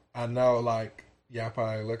actress. I know, like, y'all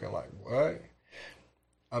probably looking like, what?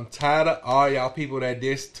 I'm tired of all y'all people that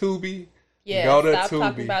diss Tubi. Yeah, go to stop Tubi.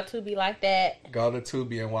 Talking about Tubi like that. Go to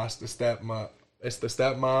Tubi and watch the stepmom. It's the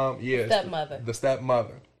stepmom. Yeah, stepmother. The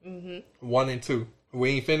stepmother. Mm-hmm. 1 and 2. We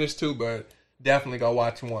ain't finished 2, but definitely go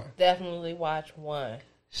watch 1. Definitely watch 1.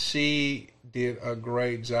 She did a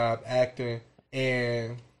great job acting,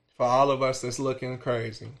 and for all of us that's looking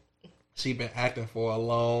crazy, she been acting for a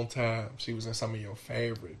long time. She was in some of your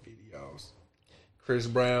favorite videos. Chris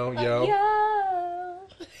Brown, yo.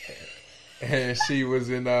 And she was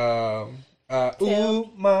in Ooh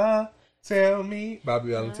Ma, Tell Me,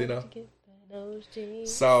 Bobby Valentino.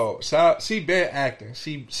 So she been acting.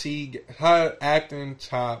 She her acting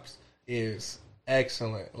chops is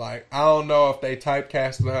excellent. Like, I don't know if they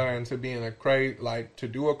typecasted her into being to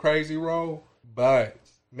do a crazy role, but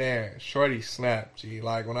man, shorty snapped. G,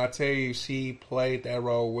 like, when I tell you she played that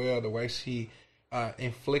role well, the way she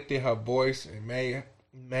inflicted her voice and made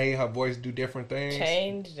her voice do different things,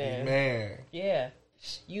 changed it. Man, she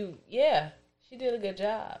did a good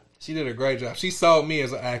job. She did a great job. She sold me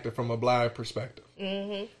as an actor from a blind perspective.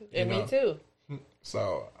 Mm-hmm. And me too.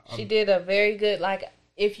 So she did a very good. Like,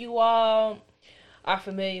 if you all are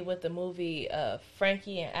familiar with the movie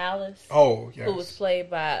Frankie and Alice. Oh, yes. Who was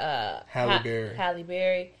played by Halle Berry. Halle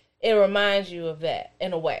Berry. It reminds you of that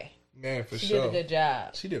in a way. Man, for sure. She did a good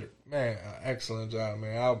job. She did an excellent job,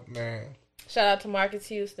 man. Shout out to Marcus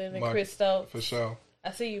Houston and Chris Stokes. For sure.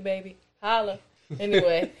 I see you, baby. Holla.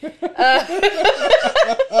 Anyway.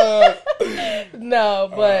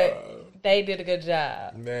 No, but they did a good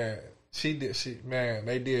job. Man,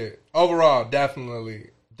 they did. Overall, definitely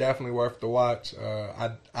worth the watch.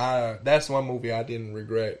 I that's one movie I didn't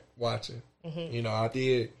regret watching. Mm-hmm.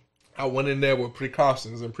 I went in there with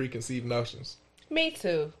precautions and preconceived notions. Me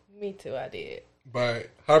too, I did. But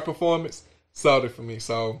her performance sold it for me.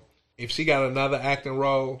 So if she got another acting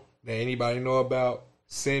role that anybody know about,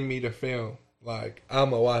 send me the film. Like,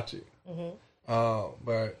 I'ma watch it. Mm-hmm.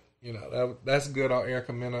 But that's good on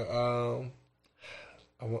Erica Mena.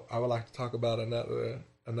 I would like to talk about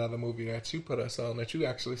another movie that you put us on that you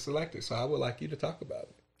actually selected. So I would like you to talk about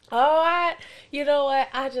it. Oh, you know what?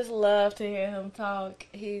 I just love to hear him talk.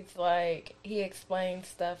 He explains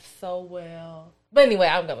stuff so well. But anyway,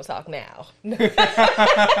 I'm going to talk now.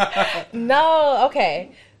 No,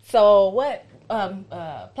 okay. So what?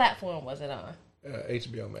 platform was it on?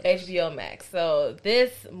 HBO Max. HBO Max. So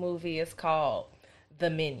this movie is called The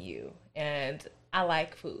Menu, and I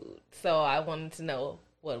like food, so I wanted to know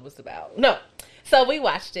what it was about. No, so we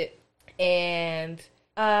watched it, and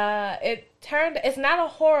it's not a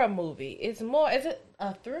horror movie. It's more. Is it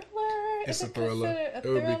a thriller? It's a thriller. It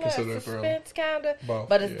would be considered a thriller. Suspense kind of, Both,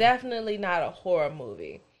 but it's definitely not a horror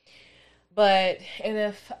movie. But and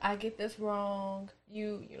if I get this wrong,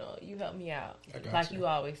 you help me out like you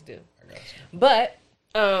always do. I got you. But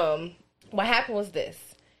what happened was this: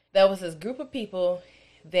 there was this group of people.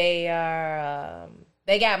 They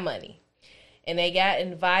got money, and they got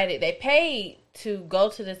invited. They paid to go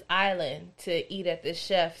to this island to eat at this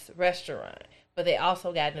chef's restaurant, but they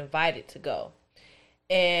also got invited to go.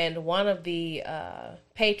 And one of the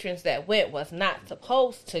patrons that went was not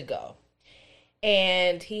supposed to go.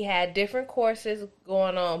 And he had different courses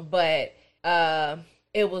going on, but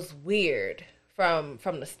it was weird from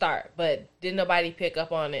the start. But didn't nobody pick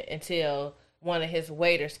up on it until one of his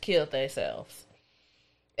waiters killed themselves.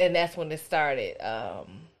 And that's when it started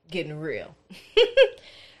getting real.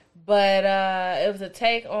 But it was a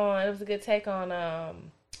good take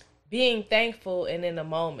on being thankful and in the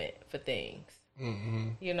moment for things.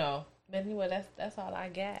 Mm-hmm. But anyway, that's all I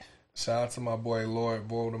got. Shout out to my boy Lord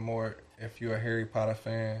Voldemort. If you're a Harry Potter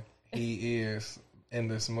fan, he is in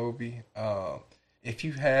this movie. If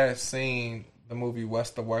you had seen the movie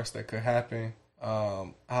What's the Worst That Could Happen,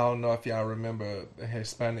 I don't know if y'all remember the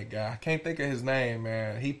Hispanic guy. I can't think of his name,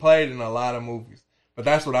 man. He played in a lot of movies, but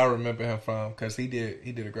that's what I remember him from because he did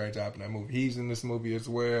a great job in that movie. He's in this movie as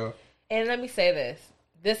well. And let me say this.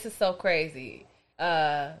 This is so crazy.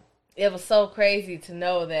 It was so crazy to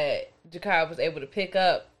know that Jakar was able to pick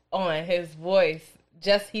up on his voice.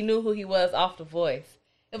 He knew who he was off the voice.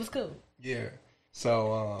 It was cool. Yeah.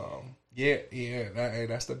 So,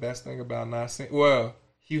 that's the best thing about not seeing. Well,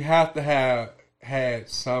 you have to have had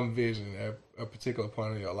some vision at a particular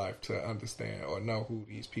point in your life to understand or know who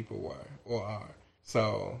these people were or are.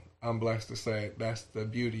 So, I'm blessed to say that's the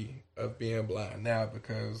beauty of being blind now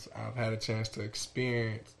because I've had a chance to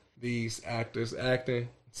experience these actors acting.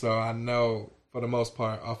 So, I know, for the most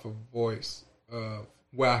part, off of voice,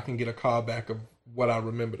 where I can get a call back of what I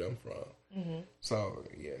remember them from. Mm-hmm. So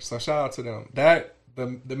yeah, so shout out to them. That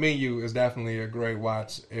the Menu is definitely a great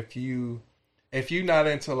watch if you're not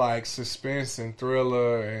into like suspense and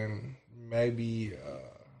thriller and maybe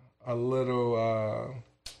a little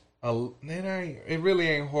it really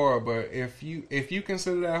ain't horror, but if you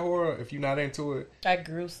consider that horror, if you're not into it, like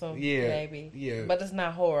gruesome, maybe, but it's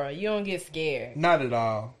not horror. You don't get scared. Not at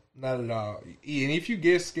all. And if you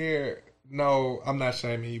get scared, no, I'm not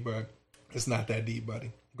shaming you, but it's not that deep, buddy.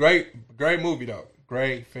 Great movie, though.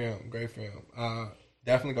 Great film.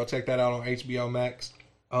 Definitely go check that out on HBO Max.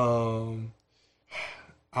 I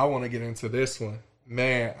want to get into this one.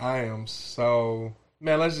 Man,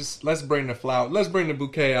 let's bring the flower. Let's bring the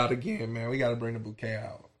bouquet out again, man. We got to bring the bouquet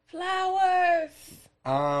out. Flowers.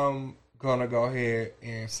 I'm going to go ahead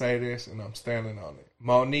and say this, and I'm standing on it.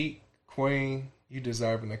 Monique, Queen, you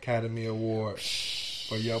deserve an Academy Award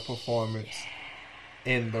for your performance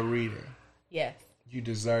in The Reader. Yes. You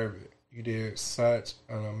deserve it. You did such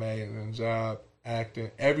an amazing job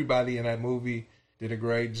acting. Everybody in that movie did a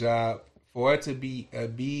great job. For it to be a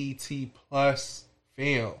BET Plus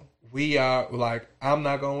film, we are like, I'm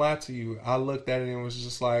not going to lie to you. I looked at it and was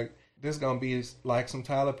just like, this is going to be like some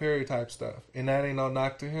Tyler Perry type stuff. And that ain't no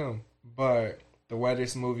knock to him. But the way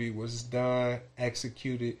this movie was done,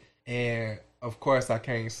 executed, and of course I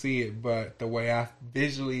can't see it, but the way I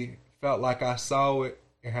visually felt like I saw it,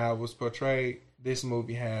 and how it was portrayed, this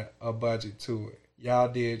movie had a budget to it. Y'all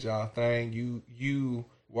did y'all thing. You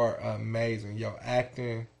were amazing. Your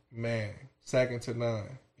acting, man, second to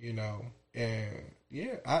none. And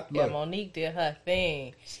Monique did her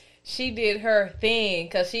thing. She did her thing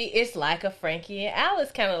because it's like a Frankie and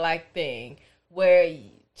Alice kind of like thing where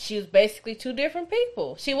she was basically two different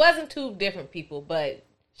people. She wasn't two different people, but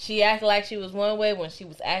she acted like she was one way when she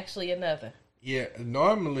was actually another. Yeah,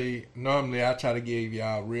 normally I try to give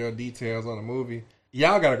y'all real details on the movie.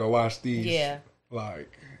 Y'all gotta go watch these. Yeah.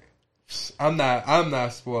 Like, I'm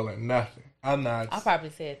not spoiling nothing. I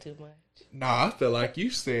probably said too much. Nah, I feel like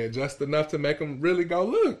you said just enough to make them really go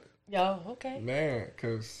look. Yo, okay. Man,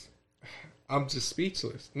 because I'm just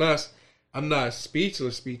speechless. I'm not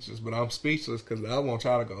speechless, but I'm speechless because I want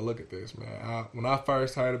y'all to go look at this, man. When I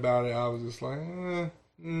first heard about it, I was just like,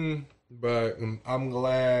 but I'm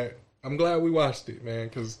glad we watched it, man.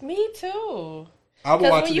 Cause me too. I will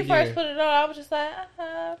watch it again. When you first put it on, I was just like,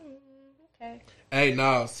 okay. Hey,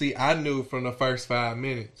 no, see, I knew from the first 5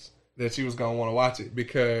 minutes that you was gonna want to watch it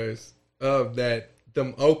because of that,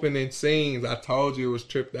 them opening scenes, I told you it was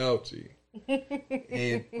tripped out, G.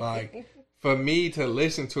 And like, for me to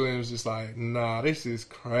listen to it was just like, nah, this is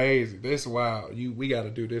crazy. This is wild. We got to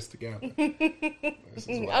do this together. This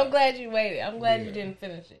is wild. I'm glad you waited. I'm glad you didn't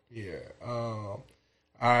finish it. Yeah. All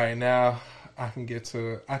right, now I can get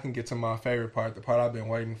to my favorite part, the part I've been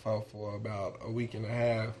waiting for about a week and a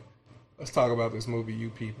half. Let's talk about this movie,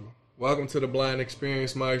 You People. Welcome to the Blind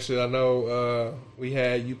Experience, Maisha. I know we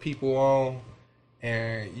had You People on,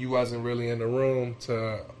 and you wasn't really in the room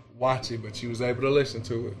to watch it, but you was able to listen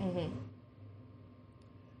to it. Mm-hmm.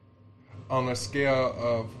 On a scale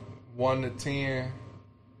of 1 to 10,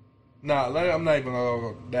 I'm not even going to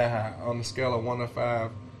go that high. On a scale of 1 to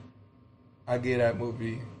 5, I give that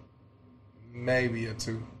movie maybe a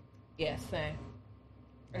 2. Yeah, same.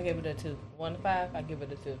 I give it a 2. 1 to 5, I give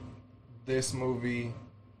it a 2. This movie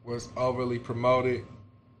was overly promoted.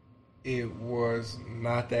 It was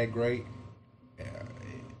not that great.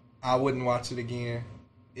 I wouldn't watch it again.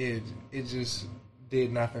 It just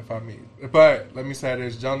did nothing for me. But let me say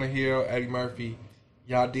this: Jonah Hill, Eddie Murphy,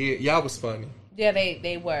 y'all was funny. Yeah,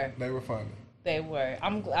 they were. They were funny. They were.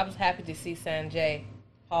 I was happy to see Sanjay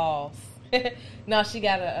pause. No, she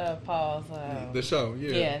got a pause. The show,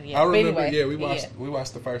 yeah. Yeah. I remember. Anyway, We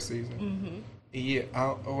watched the first season. Mm-hmm. Yeah.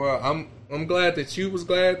 I'm glad that you was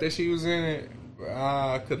glad that she was in it. But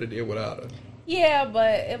I could have did without her. Yeah,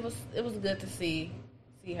 but it was good to see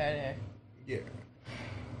her there. Yeah.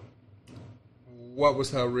 What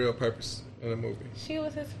was her real purpose in the movie? She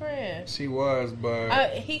was his friend. She was,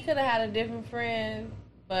 but he could have had a different friend,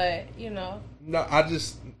 but No,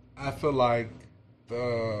 I feel like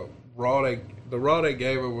the role they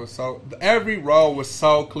gave her was every role was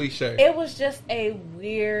so cliche. It was just a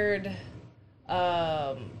weird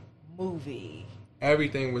movie.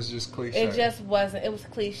 Everything was just cliche. It just wasn't. It was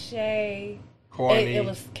cliche. Corny. It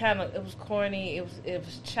was corny. It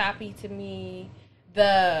was choppy to me.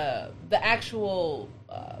 The actual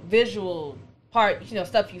visual part,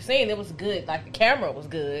 stuff you've seen, it was good. Like, the camera was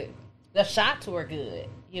good. The shots were good,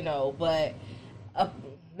 but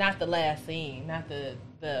not the last scene, not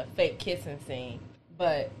the fake kissing scene.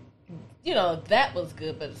 But, that was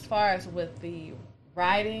good. But as far as with the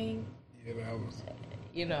writing, yeah, that was,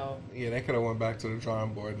 yeah, they could have went back to the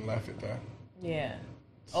drawing board and left it there. Yeah.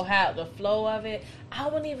 Or how the flow of it,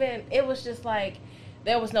 it was just like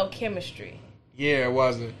there was no chemistry. Yeah, it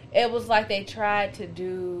wasn't. It was like they tried to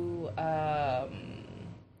do the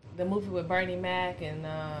movie with Bernie Mac and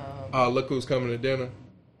Look Who's Coming to Dinner.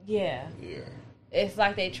 Yeah. Yeah. It's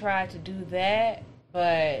like they tried to do that,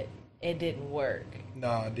 but it didn't work.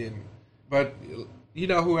 No, it didn't. But you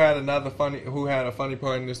know who had a funny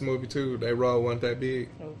part in this movie too? They role wasn't that big.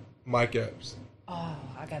 Who? Mike Epps. Oh,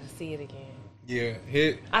 I got to see it again. Yeah,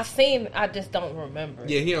 I just don't remember.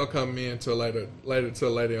 Yeah, he don't come in till later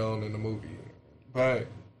on in the movie. But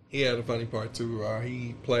he had a funny part too.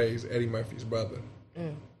 He plays Eddie Murphy's brother,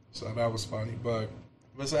 so that was funny. But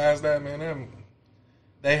besides that, man,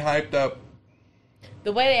 they hyped up.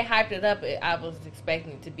 The way they hyped it up, I was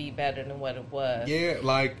expecting it to be better than what it was. Yeah,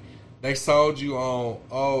 like they sold you on.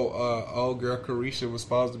 Old girl Carisha was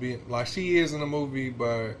supposed to be like she is in the movie,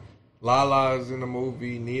 but Lala's in the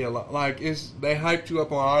movie. Nia, like they hyped you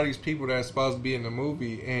up on all these people that's supposed to be in the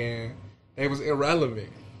movie, and they was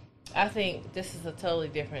irrelevant. I think this is a totally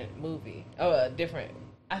different movie. I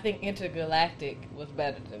think Intergalactic was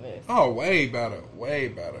better than this. Oh, way better. Way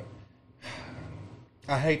better.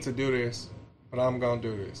 I hate to do this, but I'm going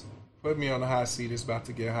to do this. Put me on the hot seat. It's about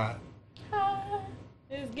to get hot.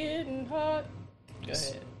 It's getting hot. Go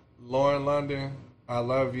ahead. Lauren London, I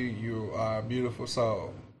love you. You are a beautiful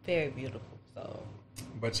soul. Very beautiful soul.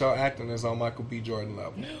 But your acting is on Michael B. Jordan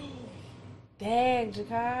level. Dang,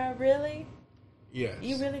 Jakar, really? Yes.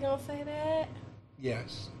 You really gonna say that?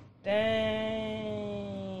 Yes. Dang.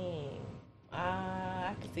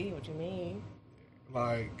 I can see what you mean.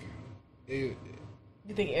 Like, You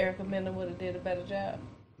think Erica Mena would have did a better job?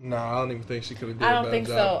 No, I don't even think she could have did a better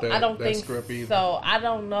job. I don't think so. I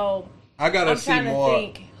don't know. I gotta see more. I'm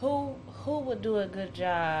trying to think who would do a good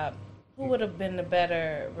job. Who would have been the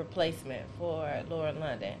better replacement for Lauren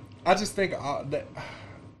London? I just think that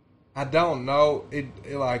I don't know. It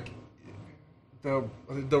like.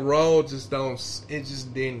 The role just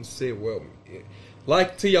didn't sit well.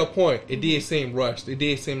 Like, to your point, it did seem rushed. It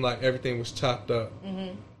did seem like everything was chopped up.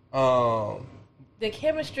 Mm-hmm. The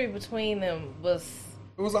chemistry between them was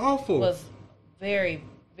awful. Was very,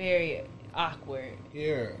 very awkward.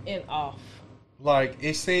 Yeah. And off. Like,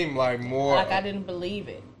 it seemed like more. Like, I didn't believe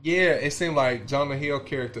it. Yeah, it seemed like Jonah Hill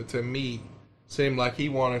character to me seemed like he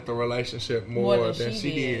wanted the relationship more than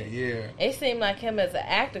she did. Yeah, it seemed like him as an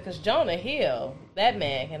actor, because Jonah Hill, that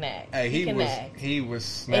man can act. Hey, he was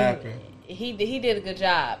snapping. And he did a good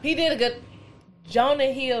job. Jonah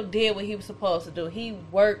Hill did what he was supposed to do. He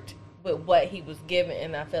worked with what he was given,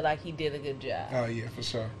 and I feel like he did a good job. Oh yeah, for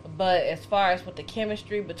sure. But as far as with the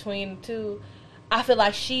chemistry between the two, I feel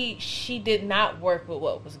like she did not work with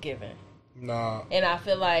what was given. Nah. And I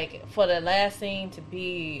feel like for the last scene to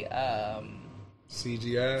be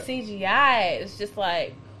CGI, it's just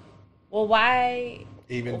like, well, why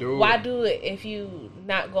even do it? Why do it if you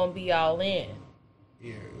not gonna be all in?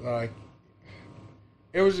 Yeah, like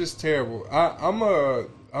it was just terrible. I'm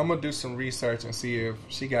gonna do some research and see if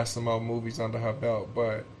she got some more movies under her belt.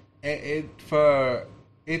 But for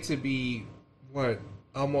it to be what,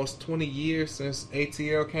 almost 20 years since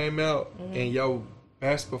ATL came out, and your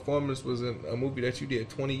best performance was in a movie that you did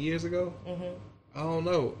 20 years ago. I don't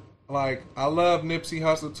know. Like, I love Nipsey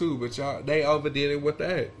Hussle too, but they overdid it with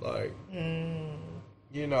that. Like,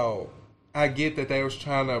 you know, I get that they was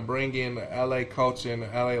trying to bring in the LA culture and the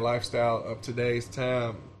LA lifestyle of today's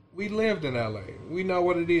time. We lived in LA. We know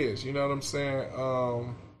what it is. You know what I'm saying?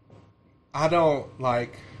 I don't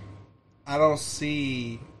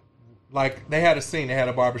see, like, they had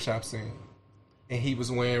a barbershop scene, and he was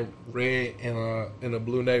wearing red in a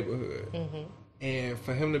blue neighborhood. And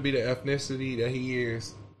for him to be the ethnicity that he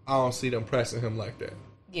is, I don't see them pressing him like that.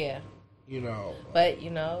 Yeah. You know. But, you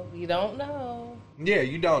know, you don't know. Yeah,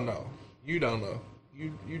 you don't know. You don't know.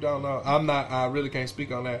 You don't know. I really can't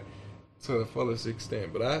speak on that to the fullest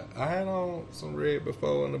extent. But I had on some red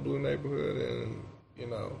before in the blue neighborhood, and, you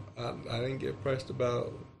know, I didn't get pressed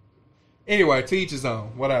about. Anyway, to each his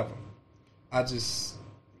own. Whatever.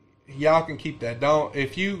 Y'all can keep that.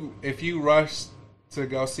 If you rush to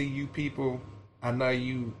go see You People, I know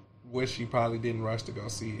you wish you probably didn't rush to go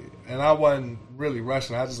see it. And I wasn't really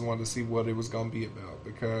rushing. I just wanted to see what it was going to be about,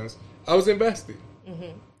 because I was invested.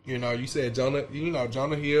 You know, you said Jonah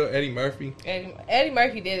Hill, Eddie Murphy. Eddie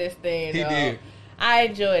Murphy did his thing. He did. I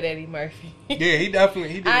enjoyed Eddie Murphy. Yeah, he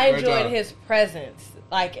did. I enjoyed his presence.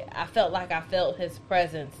 Like, I felt his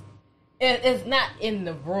presence. It's not in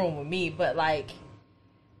the room with me, but like,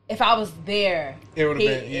 if I was there, it would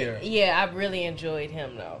have been. Yeah. Yeah, I really enjoyed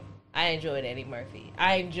him though. I enjoyed Eddie Murphy.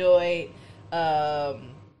 I enjoyed the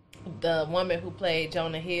woman who played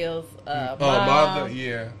Jonah Hill's mom. Mother,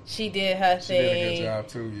 yeah. She did her thing. She did a good job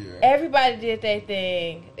too, yeah. Everybody did their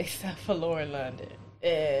thing except for Lauren London.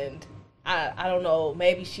 And I don't know,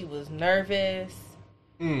 maybe she was nervous.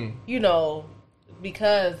 You know,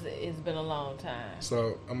 because it's been a long time.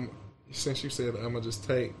 So, since you said I'm going to just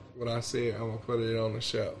take what I said, I'm going to put it on the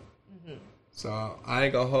shelf. So I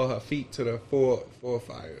ain't gonna hold her feet to the full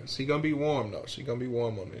fire. She gonna be warm though. She gonna be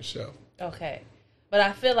warm on this shelf. Okay, but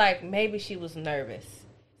I feel like maybe she was nervous.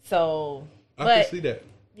 So I can see that.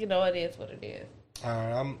 You know, it is what it is.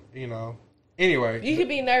 Anyway, you could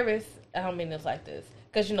be nervous. I don't mean this like this,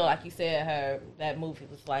 because you know, like you said, that movie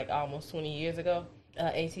was like almost 20 years ago.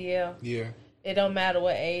 ATL. Yeah. It don't matter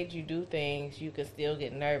what age you do things, you can still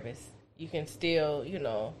get nervous. You can still, you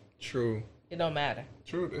know. True. It don't matter.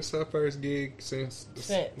 True. That's her first gig since.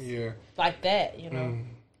 Yeah. Like that, you know.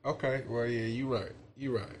 Okay. Well, yeah, you right.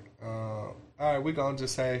 All right, we're going to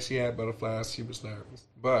just say she had butterflies. She was nervous.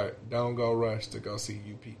 But don't go rush to go see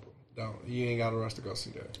You People. Don't. You ain't got to rush to go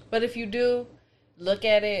see that. But if you do, look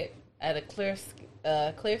at it at a clear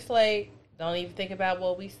slate. Don't even think about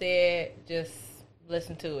what we said. Just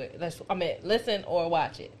listen to it. Listen or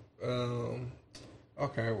watch it.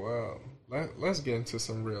 Okay, well, let's get into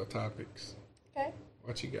some real topics. Okay.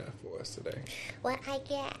 What you got for us today? What I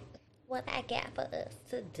got for us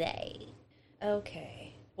today.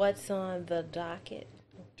 Okay. What's on the docket?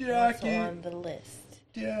 What's on the list?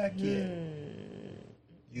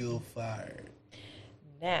 You're fired.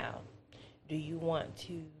 Now, do you want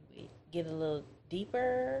to get a little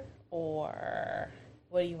deeper, or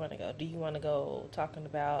where do you want to go? Do you want to go talking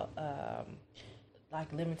about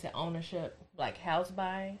like limited ownership, like house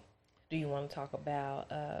buying? Do you want to talk about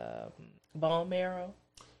bone marrow?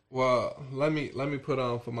 Well, let me put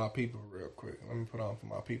on for my people real quick.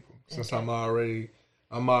 Since I'm already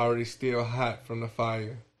still hot from the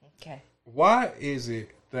fire. Okay. Why is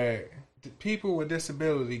it that people with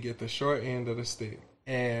disability get the short end of the stick?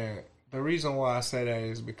 And the reason why I say that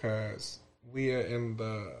is because we are in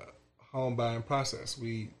the home buying process.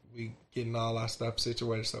 We getting all our stuff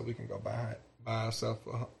situated so we can go buy ourselves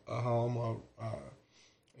a home or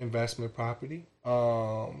investment property.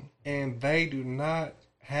 And they do not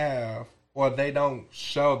have, or they don't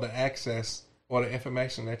show the access or the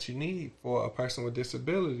information that you need for a person with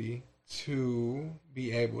disability to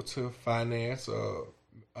be able to finance or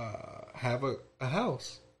have a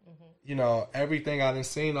house. You know, everything I've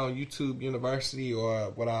seen on YouTube University or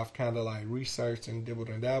what I've kind of like researched and dibbled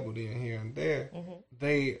and dabbled in here and there,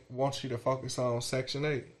 they want you to focus on Section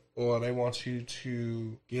 8, or they want you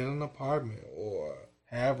to get an apartment or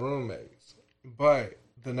have roommates. But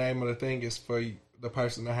the name of the thing is for the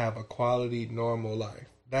person to have a quality, normal life.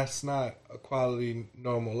 That's not a quality,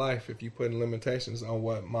 normal life if you put limitations on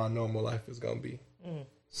what my normal life is going to be.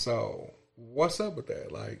 So what's up with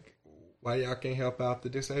that? Like, why y'all can't help out the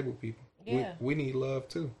disabled people? Yeah. We need love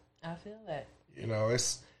too. I feel that. You know,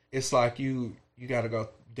 it's like you got to go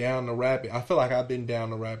down the rabbit. I feel like I've been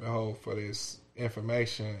down the rabbit hole for this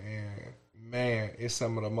information, and man, it's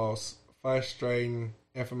some of the most frustrating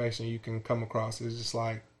information you can come across. It's just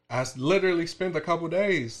like, I literally spent a couple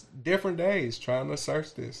days, different days, trying to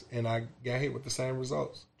search this, and I got hit with the same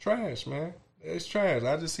results. Trash, man. It's trash.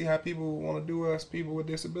 I just see how people want to do us, people with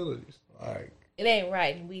disabilities. Like, it ain't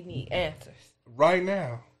right. We need answers right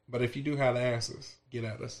now. But if you do have the answers, get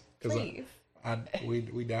at us. Please.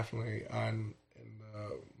 We definitely are in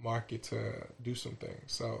the market to do some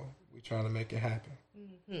things. So we're trying to make it happen.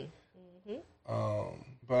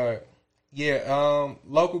 But yeah,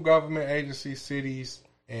 local government agencies, cities,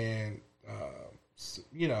 and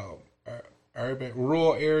you know, urban,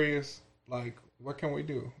 rural areas. Like, what can we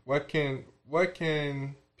do? What can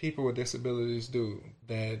people with disabilities do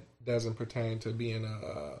that doesn't pertain to being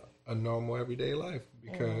a normal everyday life?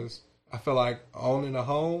 Because I feel like owning a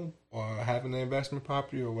home or having an investment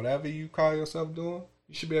property or whatever you call yourself doing,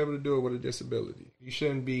 you should be able to do it with a disability. You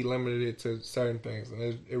shouldn't be limited to certain things, and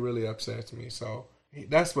it really upsets me. So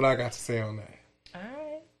that's what I got to say on that. All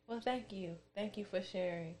right. Well, thank you. Thank you for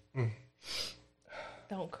sharing.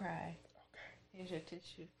 Don't cry. Okay. Here's your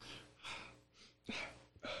tissue.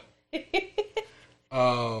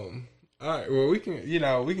 All right. Well, we can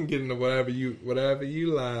get into whatever you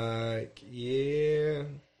like. Yeah.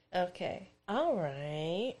 Okay. All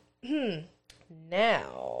right.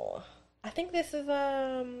 Now, I think this is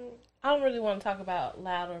I don't really want to talk about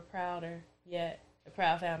Louder, Prouder yet. The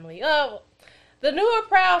Proud Family. Oh, the newer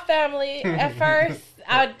Proud Family. At first,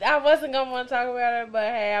 I wasn't gonna want to talk about it, but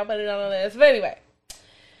hey, I'll put it on the list. But anyway,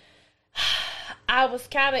 I was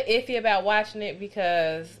kind of iffy about watching it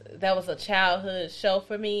because that was a childhood show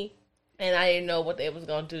for me, and I didn't know what they was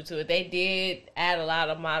gonna do to it. They did add a lot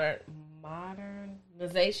of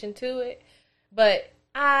modernization to it, but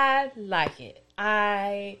I like it.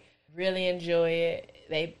 I really enjoy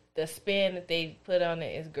it. The spin that they put on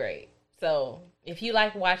it is great. So if you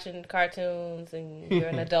like watching cartoons and you're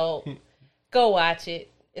an adult, go watch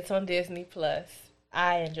it. It's on Disney Plus.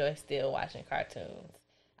 I enjoy still watching cartoons.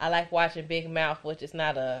 I like watching Big Mouth, which is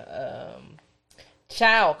not a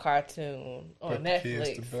child cartoon on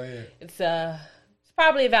Netflix. It's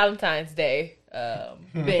probably a Valentine's Day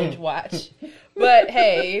binge watch. But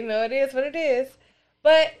hey, it is what it is.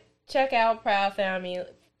 But check out Proud Family,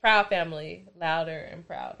 Louder and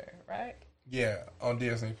Prouder, right? Yeah, on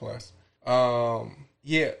Disney Plus.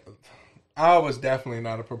 Yeah, I was definitely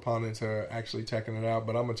not a proponent to actually checking it out,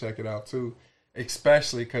 but I'm gonna check it out too,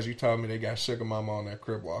 especially because you told me they got Sugar Mama on that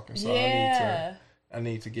crib walking, so yeah. I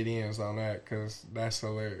need to get ins on that because that's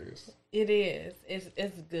hilarious. It is.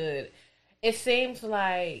 It's good. It seems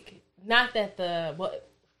like not that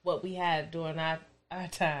what we had during our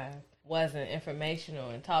time wasn't informational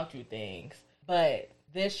and taught you things, but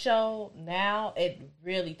this show now, it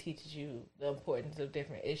really teaches you the importance of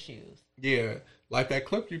different issues. Yeah, like that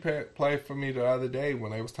clip you played for me the other day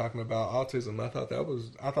when they was talking about autism. I thought that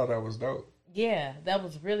was dope. Yeah, that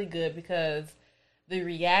was really good because the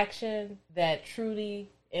reaction that Trudy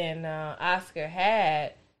and Oscar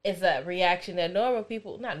had is a reaction that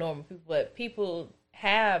but people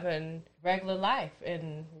have in regular life,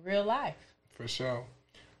 in real life. For sure.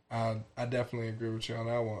 I definitely agree with you on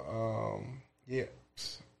that one. Yeah.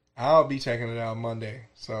 I'll be checking it out Monday.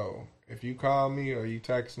 So if you call me or you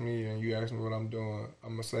text me and you ask me what I'm doing,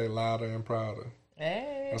 I'm gonna say Louder and Prouder.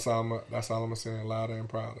 Hey. That's all I'm gonna say. Louder and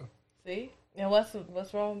Prouder. See? And what's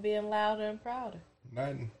wrong with being louder and prouder?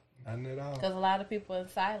 Nothing at all. Because a lot of people in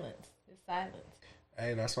silence. It's silence.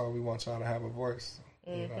 Hey, that's why we want y'all to have a voice.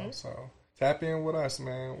 You know, so tap in with us,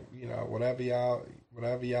 man. You know, whatever y'all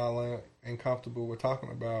ain't comfortable with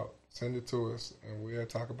talking about, send it to us, and we'll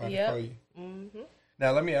talk about it for you. Mm-hmm.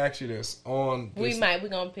 Now, let me ask you this: we're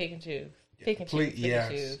gonna pick and choose. Pick and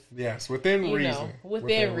choose. Yes, within reason.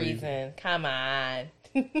 Within reason. Come on.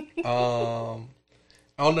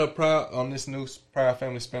 On this new Proud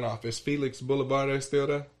Family spinoff, is Felix Boulevard still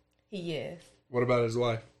there? He is. What about his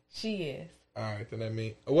wife? She is. All right, then that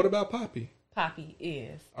means. What about Poppy? Poppy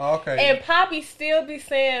is. Oh, okay. And Poppy still be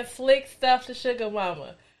saying slick stuff to Sugar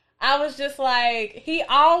Mama. I was just like, he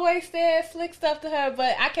always said slick stuff to her,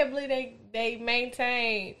 but I can't believe they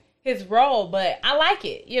maintain his role. But I like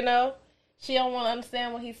it, you know. She don't want to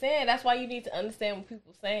understand what he's saying. That's why you need to understand what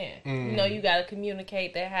people saying. You know, you got to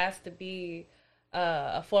communicate. There has to be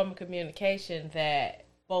a form of communication that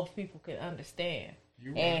both people can understand.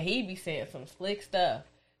 And he be saying some slick stuff.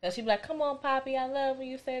 So she be like, come on, Poppy, I love when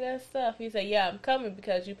you say that stuff. He said, yeah, I'm coming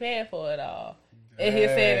because you paying for it all. Dang. And he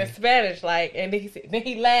said in Spanish, like, and then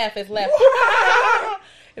he laughed. His laugh.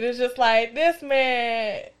 And it's just like, this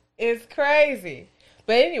man is crazy.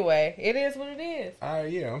 But anyway, it is what it is.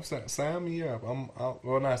 Yeah, I'm sign me up.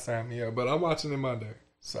 Well, not sign me up, but I'm watching it Monday.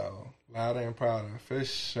 So, loud and proud of for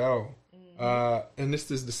sure. And this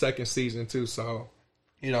is the second season, too. So,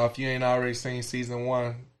 you know, if you ain't already seen season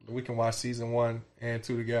 1, we can watch season 1 and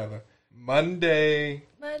 2 together. Monday.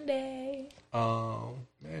 Man.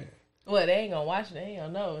 Well, they ain't gonna watch it. They ain't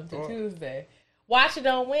gonna know until Tuesday. Watch it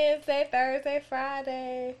on Wednesday, Thursday,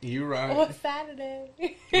 Friday. You right. Or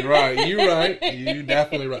Saturday. You right. You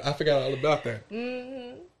definitely right. I forgot all about that.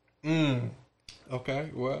 Okay.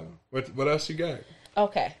 Well, what else you got?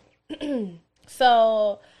 Okay.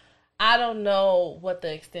 So, I don't know what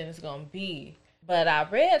the extent is gonna be, but I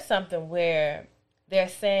read something where they're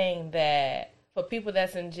saying that for people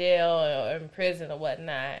that's in jail or in prison or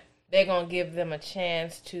whatnot, they're going to give them a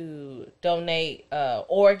chance to donate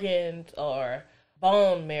organs or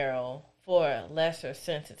bone marrow for lesser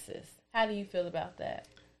sentences. How do you feel about that?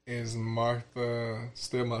 Is Martha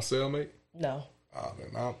still my cellmate? No.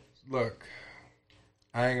 Look,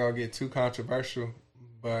 I ain't going to get too controversial,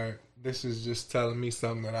 but this is just telling me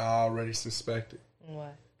something that I already suspected.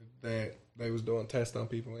 What? That they was doing tests on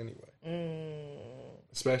people anyway.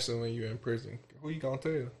 Especially when you're in prison. Who you gonna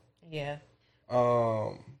tell? Yeah.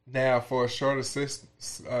 Now for a shorter sentence,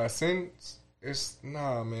 it's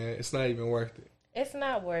man, it's not even worth it. It's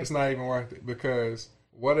not worth it. It's not even worth it because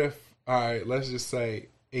what if, alright, let's just say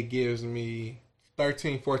it gives me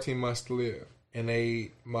 13, 14 months to live and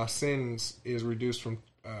my sentence is reduced from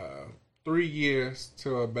 3 years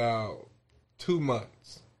to about 2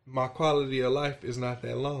 months. My quality of life is not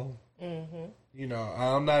that long. You know,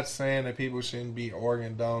 I'm not saying that people shouldn't be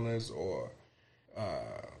organ donors or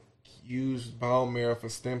use bone marrow for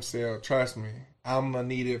stem cell. Trust me, I'm gonna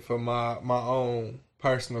need it for my own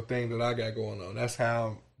personal thing that I got going on.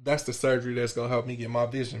 That's the surgery that's gonna help me get my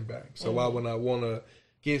vision back. So why would I want to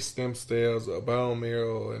get stem cells or bone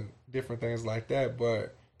marrow and different things like that?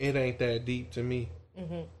 But it ain't that deep to me.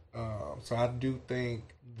 So I do think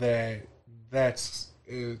that's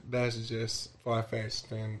just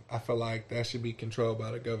far-fetched, and I feel like that should be controlled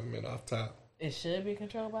by the government off top. It should be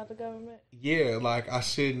controlled by the government? Yeah, like I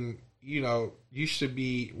shouldn't, you should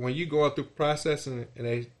be, when you going through processing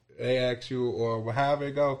and they ask you or however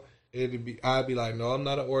it go, I'd be like, no, I'm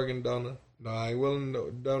not an organ donor. No, I ain't willing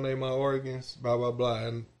to donate my organs, blah, blah, blah.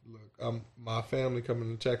 And look, my family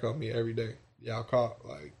coming to check on me every day. Y'all call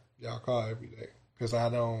every day. Because I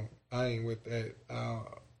ain't with that.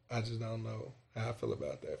 I just don't know how I feel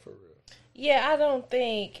about that for real. Yeah,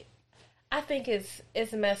 I think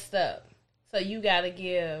it's messed up. So you got to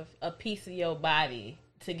give a piece of your body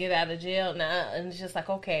to get out of jail now. And it's just like,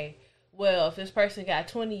 okay, well, if this person got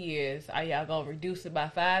 20 years, are y'all going to reduce it by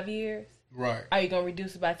 5 years? Right. Are you going to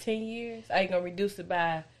reduce it by 10 years? Are you going to reduce it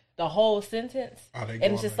by the whole sentence? And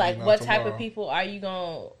it's just like, what type of people are you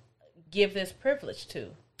going to give this privilege to?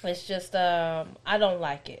 It's just, I don't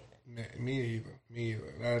like it. Me either.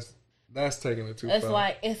 That's taking it too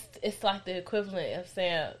far. It's like the equivalent of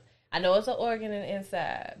saying, I know it's an organ in the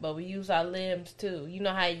inside, but we use our limbs too. You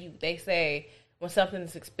know how they say when something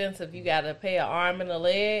is expensive, you got to pay an arm and a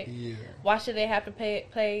leg. Yeah. Why should they have to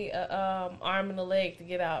pay an arm and a leg to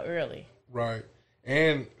get out early? Right.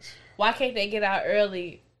 And why can't they get out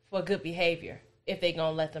early for good behavior if they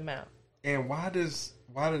gonna let them out? And why does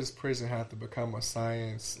prison have to become a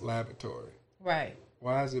science laboratory? Right.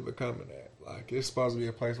 Why is it becoming that? Like, it's supposed to be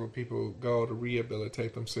a place where people go to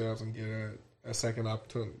rehabilitate themselves and get a second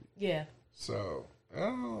opportunity. Yeah. So,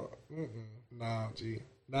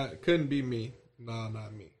 couldn't be me. Nah,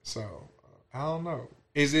 not me. So, I don't know.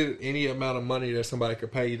 Is it any amount of money that somebody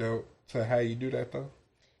could pay you to how you do that, though?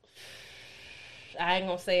 I ain't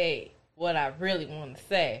gonna say what I really want to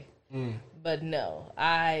say, but no,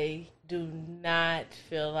 I do not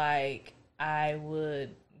feel like I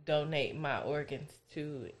would donate my organs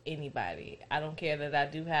to anybody. I don't care that I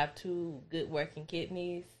do have 2 good working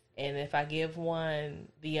kidneys, and if I give one,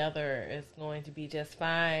 the other is going to be just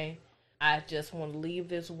fine. I just want to leave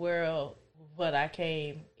this world what I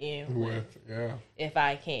came in with. Yeah. If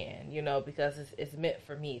I can, because it's meant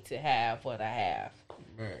for me to have what I have.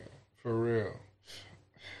 Man, for real.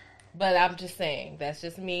 But I'm just saying, that's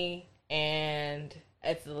just me, and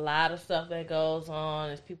it's a lot of stuff that goes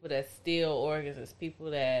on. It's people that steal organs. It's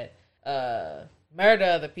people that murder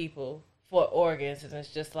other people for organs, and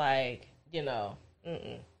it's just like, I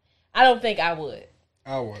don't think I would.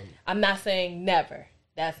 I wouldn't. I'm not saying never.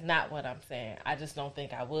 That's not what I'm saying. I just don't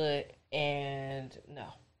think I would, and no.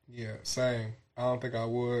 Yeah, same. I don't think I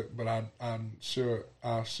would, but I'm sure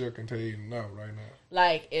I sure can tell you no right now.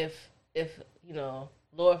 Like if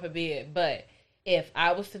Lord forbid, but if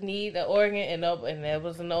I was to need an organ and there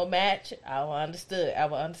was no match, I would understood. I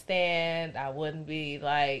would understand. I wouldn't be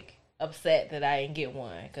like upset that I didn't get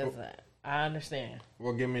one because I understand.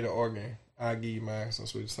 Well, give me the organ. I'll give you mine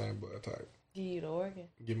since we're the same blood type. Give you the organ.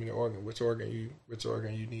 Give me the organ. Which organ you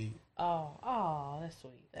need? Oh, that's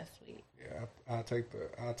sweet. That's sweet. Yeah, I'll take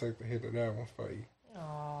the hit of that one for you.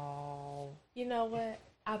 Oh, you know what?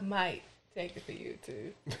 I might take it for you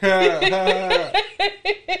too.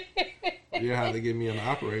 You have to get me on the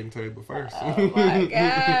operating table first. Oh my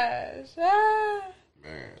gosh.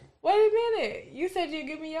 Man. Wait a minute. You said you'd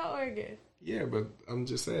give me your organ. Yeah, but I'm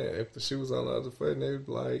just saying, if the shoe was on the other foot and they would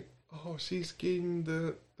be like, oh, she's getting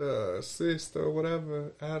the cyst or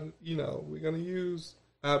whatever, we're going to use,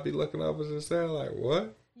 I'd be looking over to say, like,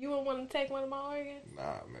 what? You wouldn't want to take one of my organs?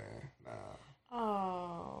 Nah, man. Nah.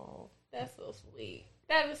 Oh, that's so sweet.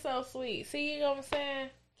 That is so sweet. See, you know what I'm saying?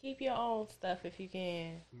 Keep your own stuff if you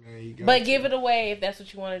can. Man, but give it away if that's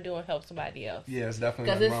what you want to do and help somebody else. Yeah, it's definitely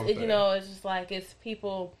wrong with that. It's just like it's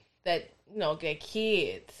people that, get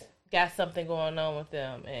kids, got something going on with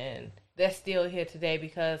them, and they're still here today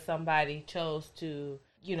because somebody chose to,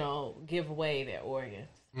 give away their organs.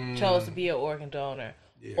 Chose to be an organ donor.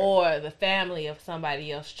 Yeah. Or the family of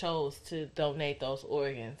somebody else chose to donate those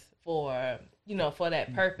organs for, for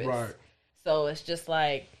that purpose. Right. So it's just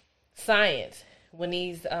like science. When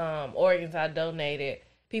these organs are donated,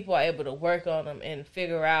 people are able to work on them and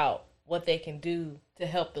figure out what they can do to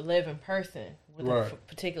help the living person with a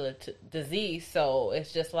particular disease. So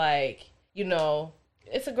it's just like,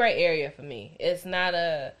 it's a gray area for me. It's not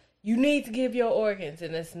you need to give your organs,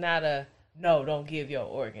 and it's not no, don't give your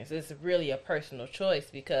organs. It's really a personal choice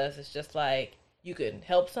because it's just like you can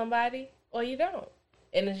help somebody or you don't.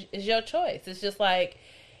 And it's your choice. It's just like,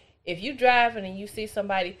 if you driving and you see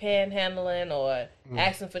somebody panhandling or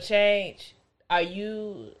asking for change,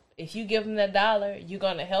 if you give them $1, you're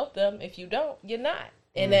going to help them. If you don't, you're not.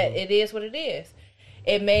 And that it is what it is.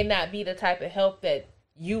 It may not be the type of help that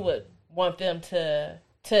you would want them to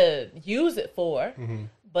use it for,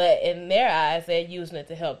 but in their eyes, they're using it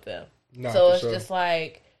to help them. So it's just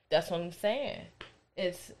like, that's what I'm saying.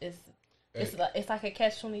 It's like a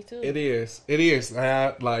catch-22. It is.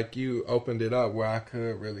 Like you opened it up where I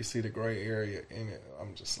could really see the gray area in it.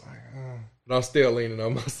 I'm just like, but I'm still leaning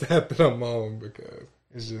on my side that I'm on because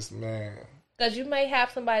it's just, man. Because you may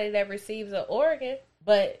have somebody that receives an organ,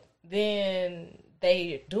 but then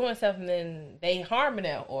they doing something and they harming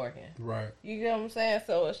that organ. Right. You get what I'm saying?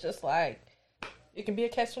 So it's just like, it can be a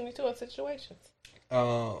catch-22 in situations.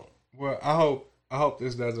 Well, I hope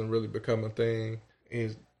this doesn't really become a thing.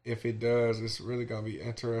 If it does, it's really going to be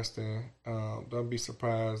interesting. Don't be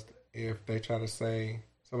surprised if they try to say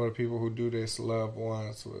some of the people who do this loved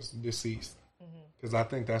ones was deceased. Because I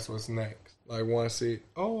think that's what's next. Like one said,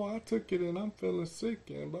 oh, I took it and I'm feeling sick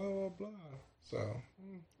and blah, blah, blah. So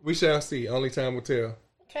we shall see. Only time will tell.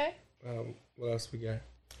 Okay. What else we got?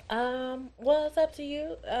 Well, it's up to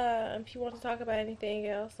you. If you want to talk about anything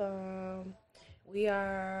else, we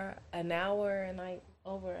are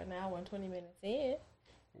over an hour and 20 minutes in.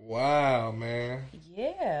 Wow, man.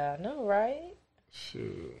 Yeah, I know, right?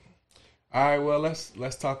 Shoot. All right, well,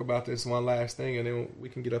 let's talk about this one last thing, and then we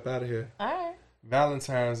can get up out of here. All right.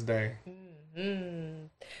 Valentine's Day. Mm-hmm.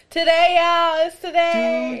 Today, y'all, it's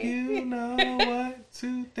today. Do you know what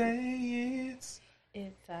today is?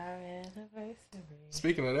 It's our anniversary.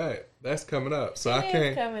 Speaking of that, that's coming up. So I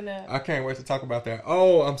can't wait to talk about that.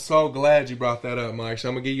 Oh, I'm so glad you brought that up, Mike. So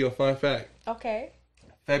I'm gonna give you a fun fact. Okay.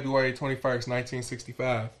 February 21st,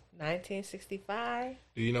 1965. 1965.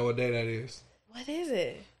 Do you know what day that is? What is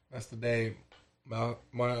it? That's the day not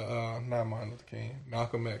Martin Luther King,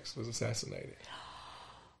 Malcolm X was assassinated.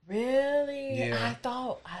 Really? Yeah.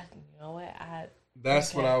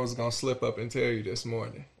 That's what I was gonna slip up and tell you this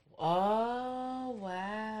morning. Oh,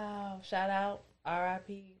 wow. Shout out,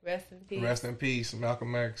 R.I.P., rest in peace. Rest in peace,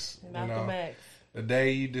 Malcolm X. Malcolm X. The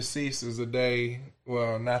day you deceased is the day,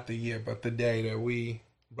 well, not the year, but the day that we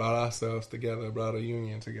brought ourselves together, brought a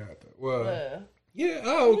union together. Well, Yeah,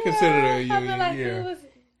 I would consider it a union. Like yeah,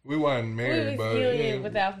 we weren't married, but union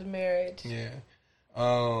without the marriage. Yeah.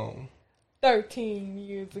 13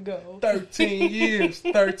 years ago. 13 years.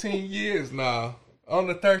 13 years. Nah. On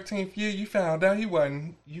the 13th year, you found out he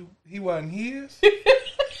wasn't his.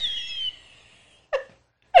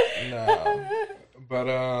 No. But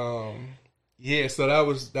yeah. So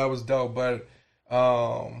that was dope. But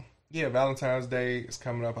yeah, Valentine's Day is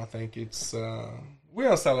coming up. I think it's we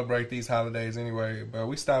don't celebrate these holidays anyway, but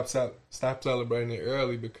we stopped celebrating it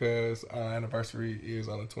early because our anniversary is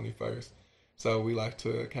on the 21st. So we like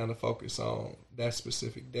to kind of focus on that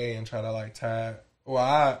specific day and try to like tie.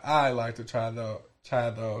 Well, I like to tie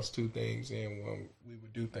those two things in when we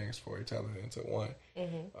would do things for each other into one.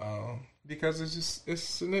 Because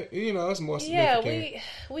it's more significant. Yeah,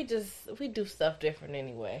 we do stuff different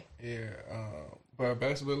anyway. Yeah, but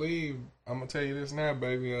best believe I'm gonna tell you this now,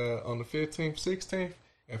 baby. On the 15th, 16th,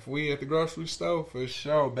 if we at the grocery store for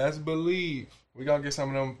sure, best believe we gonna get some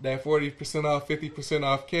of them that 40% off, 50%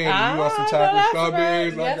 off candy. You want some chocolate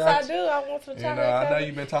strawberries? Right. Yes, I do. I want some chocolate. I know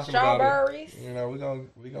you've been talking about it. You know,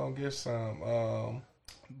 we gonna get some.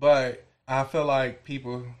 But I feel like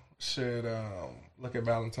people should look at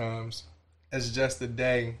Valentine's as just a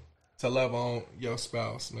day to love on your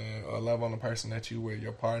spouse, man, or love on the person that you with,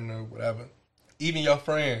 your partner, whatever. Even your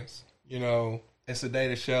friends, you know, it's a day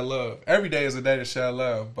to share love. Every day is a day to share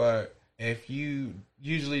love, but if you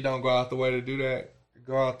usually don't go out the way to do that,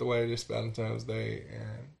 go out the way this Valentine's Day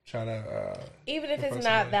and try to... even if it's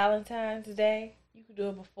not Valentine's Day, you can do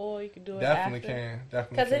it before, you can do it after. Definitely can.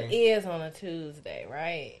 Because it is on a Tuesday,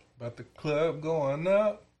 right? But the club going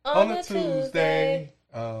up on a Tuesday.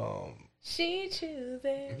 She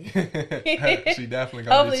choosing. She definitely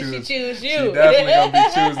gonna Hopefully be choosing. she choose you. She definitely gonna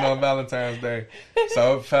be choosing on Valentine's Day.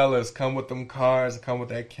 So fellas, come with them cards, come with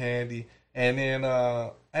that candy, and then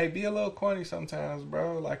hey, be a little corny sometimes,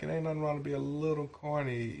 bro. Like it ain't nothing wrong to be a little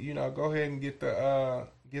corny. You know, go ahead and get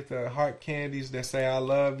the heart candies that say "I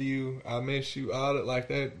love you," "I miss you," all that like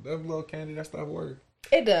that. That little candy, that stuff works.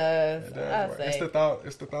 It does. It does work.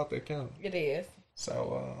 It's the thought that counts. It is.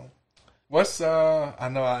 So, what's I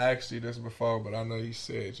know I asked you this before, but I know you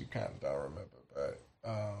said you kind of don't remember. But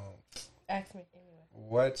ask me anyway.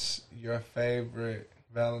 What's your favorite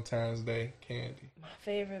Valentine's Day candy? My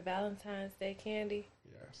favorite Valentine's Day candy?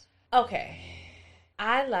 Yes. Okay.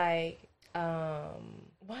 I like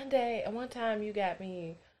one time you got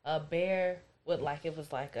me a bear with it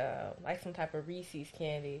was like some type of Reese's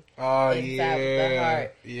candy. Oh inside with the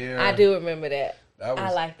heart. Yeah. I do remember that.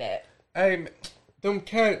 I like that. Hey,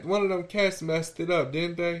 one of them cats messed it up,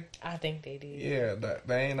 didn't they? I think they did. Yeah,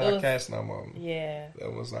 they ain't our cats no more. Yeah.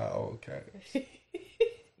 That was our old cat.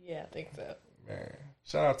 Yeah, I think so. Man,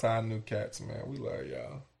 shout out to our new cats, man. We love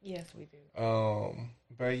y'all. Yes, we do.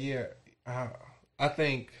 But yeah, I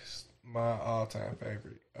think my all-time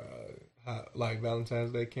favorite, like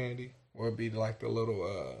Valentine's Day candy, would be like the little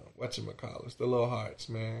whatchamacallits, the little hearts,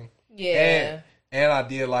 man. Yeah. And I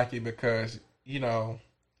did like it because, you know,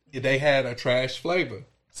 they had a trash flavor.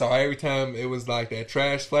 So every time it was like that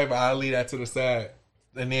trash flavor, I'd leave that to the side.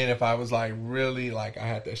 And then if I was like really like I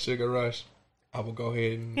had that sugar rush, I would go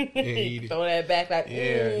ahead and eat it. Throw that back like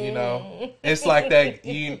you know. It's like that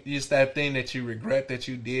it's that thing that you regret that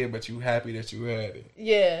you did, but you happy that you had it.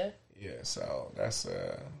 Yeah. Yeah, so that's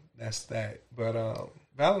that. But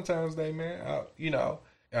Valentine's Day, man, are you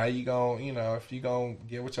gonna, if you gonna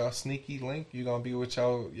get with your sneaky link, you gonna be with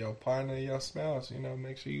your partner, your spouse,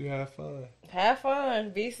 make sure you have fun. Have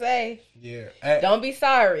fun. Be safe. Yeah. Don't be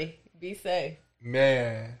sorry. Be safe.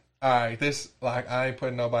 Man. All right, I ain't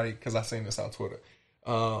putting nobody, because I seen this on Twitter.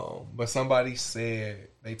 But somebody said,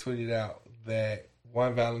 they tweeted out that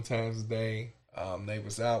one Valentine's Day, they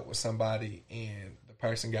was out with somebody and the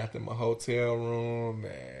person got them a hotel room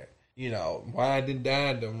and, wined and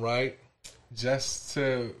dined them, right? Just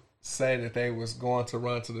to say that they was going to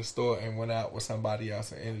run to the store and went out with somebody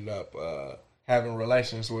else and ended up having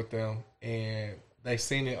relations with them. And they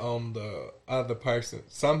seen it on the other person.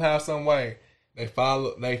 Somehow, some way, they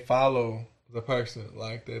follow the person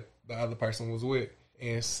like that the other person was with,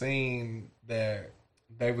 and seen that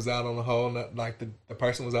they was out on a whole the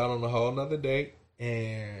person was out on a whole nother date,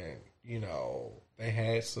 and they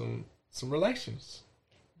had some relations.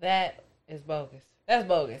 That is bogus. That's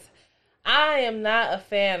bogus. I am not a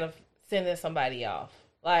fan of sending somebody off.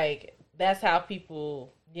 Like, that's how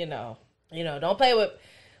people, don't play with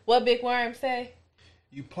what Big Worm say.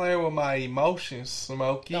 You playing with my emotions,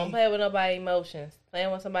 Smokey. Don't play with nobody's emotions.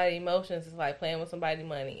 Playing with somebody's emotions is like playing with somebody's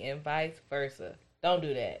money, and vice versa. Don't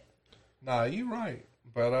do that. Nah, you right.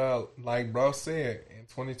 But like bro said, in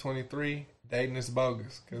 2023, dating is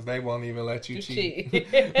bogus because they won't even let you cheat. Hey,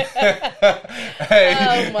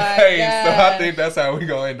 oh my God. So I think that's how we're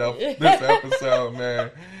going to end up this episode,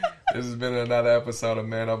 man. This has been another episode of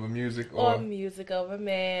Man Over Music. Or Music Over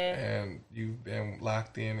Man. And you've been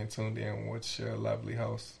locked in and tuned in with your lovely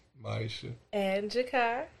host, Maisha. And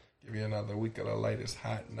Jakar. Give you another week of the latest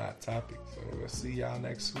hot and not topics. So we'll see y'all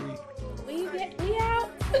next week. We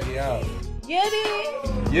out. We out.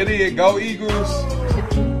 You did. Go Eagles.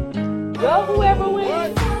 Go whoever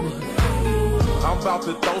wins. I'm about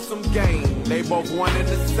to throw some game. They both one and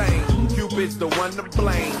the same. Cupid's the one to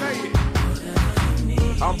blame.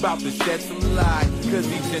 I'm about to shed some light, cause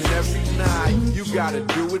each and every night you gotta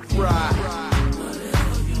do it right.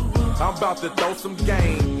 I'm about to throw some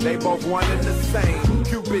game. They both one and the same.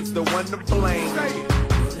 Cupid's the one to blame.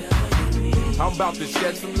 I'm about to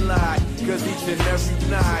shed some light, cause each and every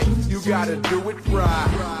night you gotta do it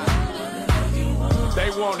right. They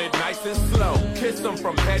want it nice and slow. Kiss them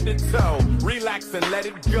from head to toe. Relax and let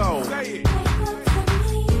it go.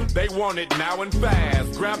 They want it now and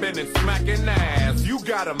fast. Grabbing and smacking ass. You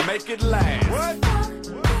gotta make it last.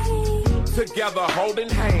 Together holding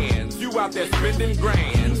hands. You out there spending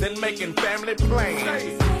grands and making family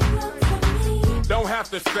plans. Don't have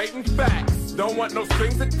to straighten facts. Don't want no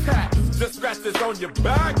strings attached. Just scratches on your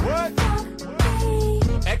back.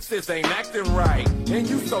 Exes ain't acting right. And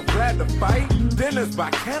you so glad to fight. Dinners by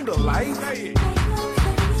candlelight.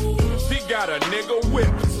 She got a nigga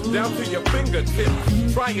whipped down to your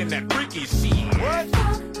fingertips, trying that freaky shit.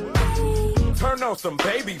 Turn on some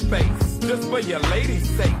baby face, just for your lady's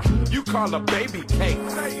sake. You call her baby cake.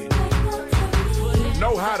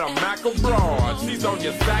 Know how to mack a broad, she's on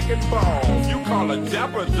your sack and balls. You call her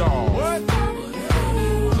Dapper Dog.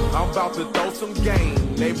 I'm about to throw some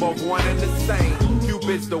game. They both one and the same.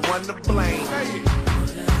 Cupid's the one to blame.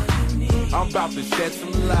 I'm about to shed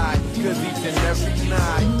some light, cause each and every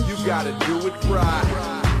night you gotta do it right.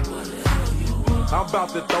 I'm about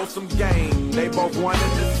to throw some game. They both one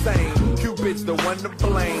and the same. Cupid's the one to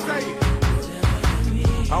blame.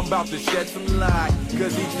 I'm about to shed some light,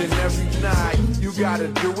 cause each and every night you gotta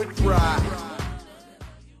do it right.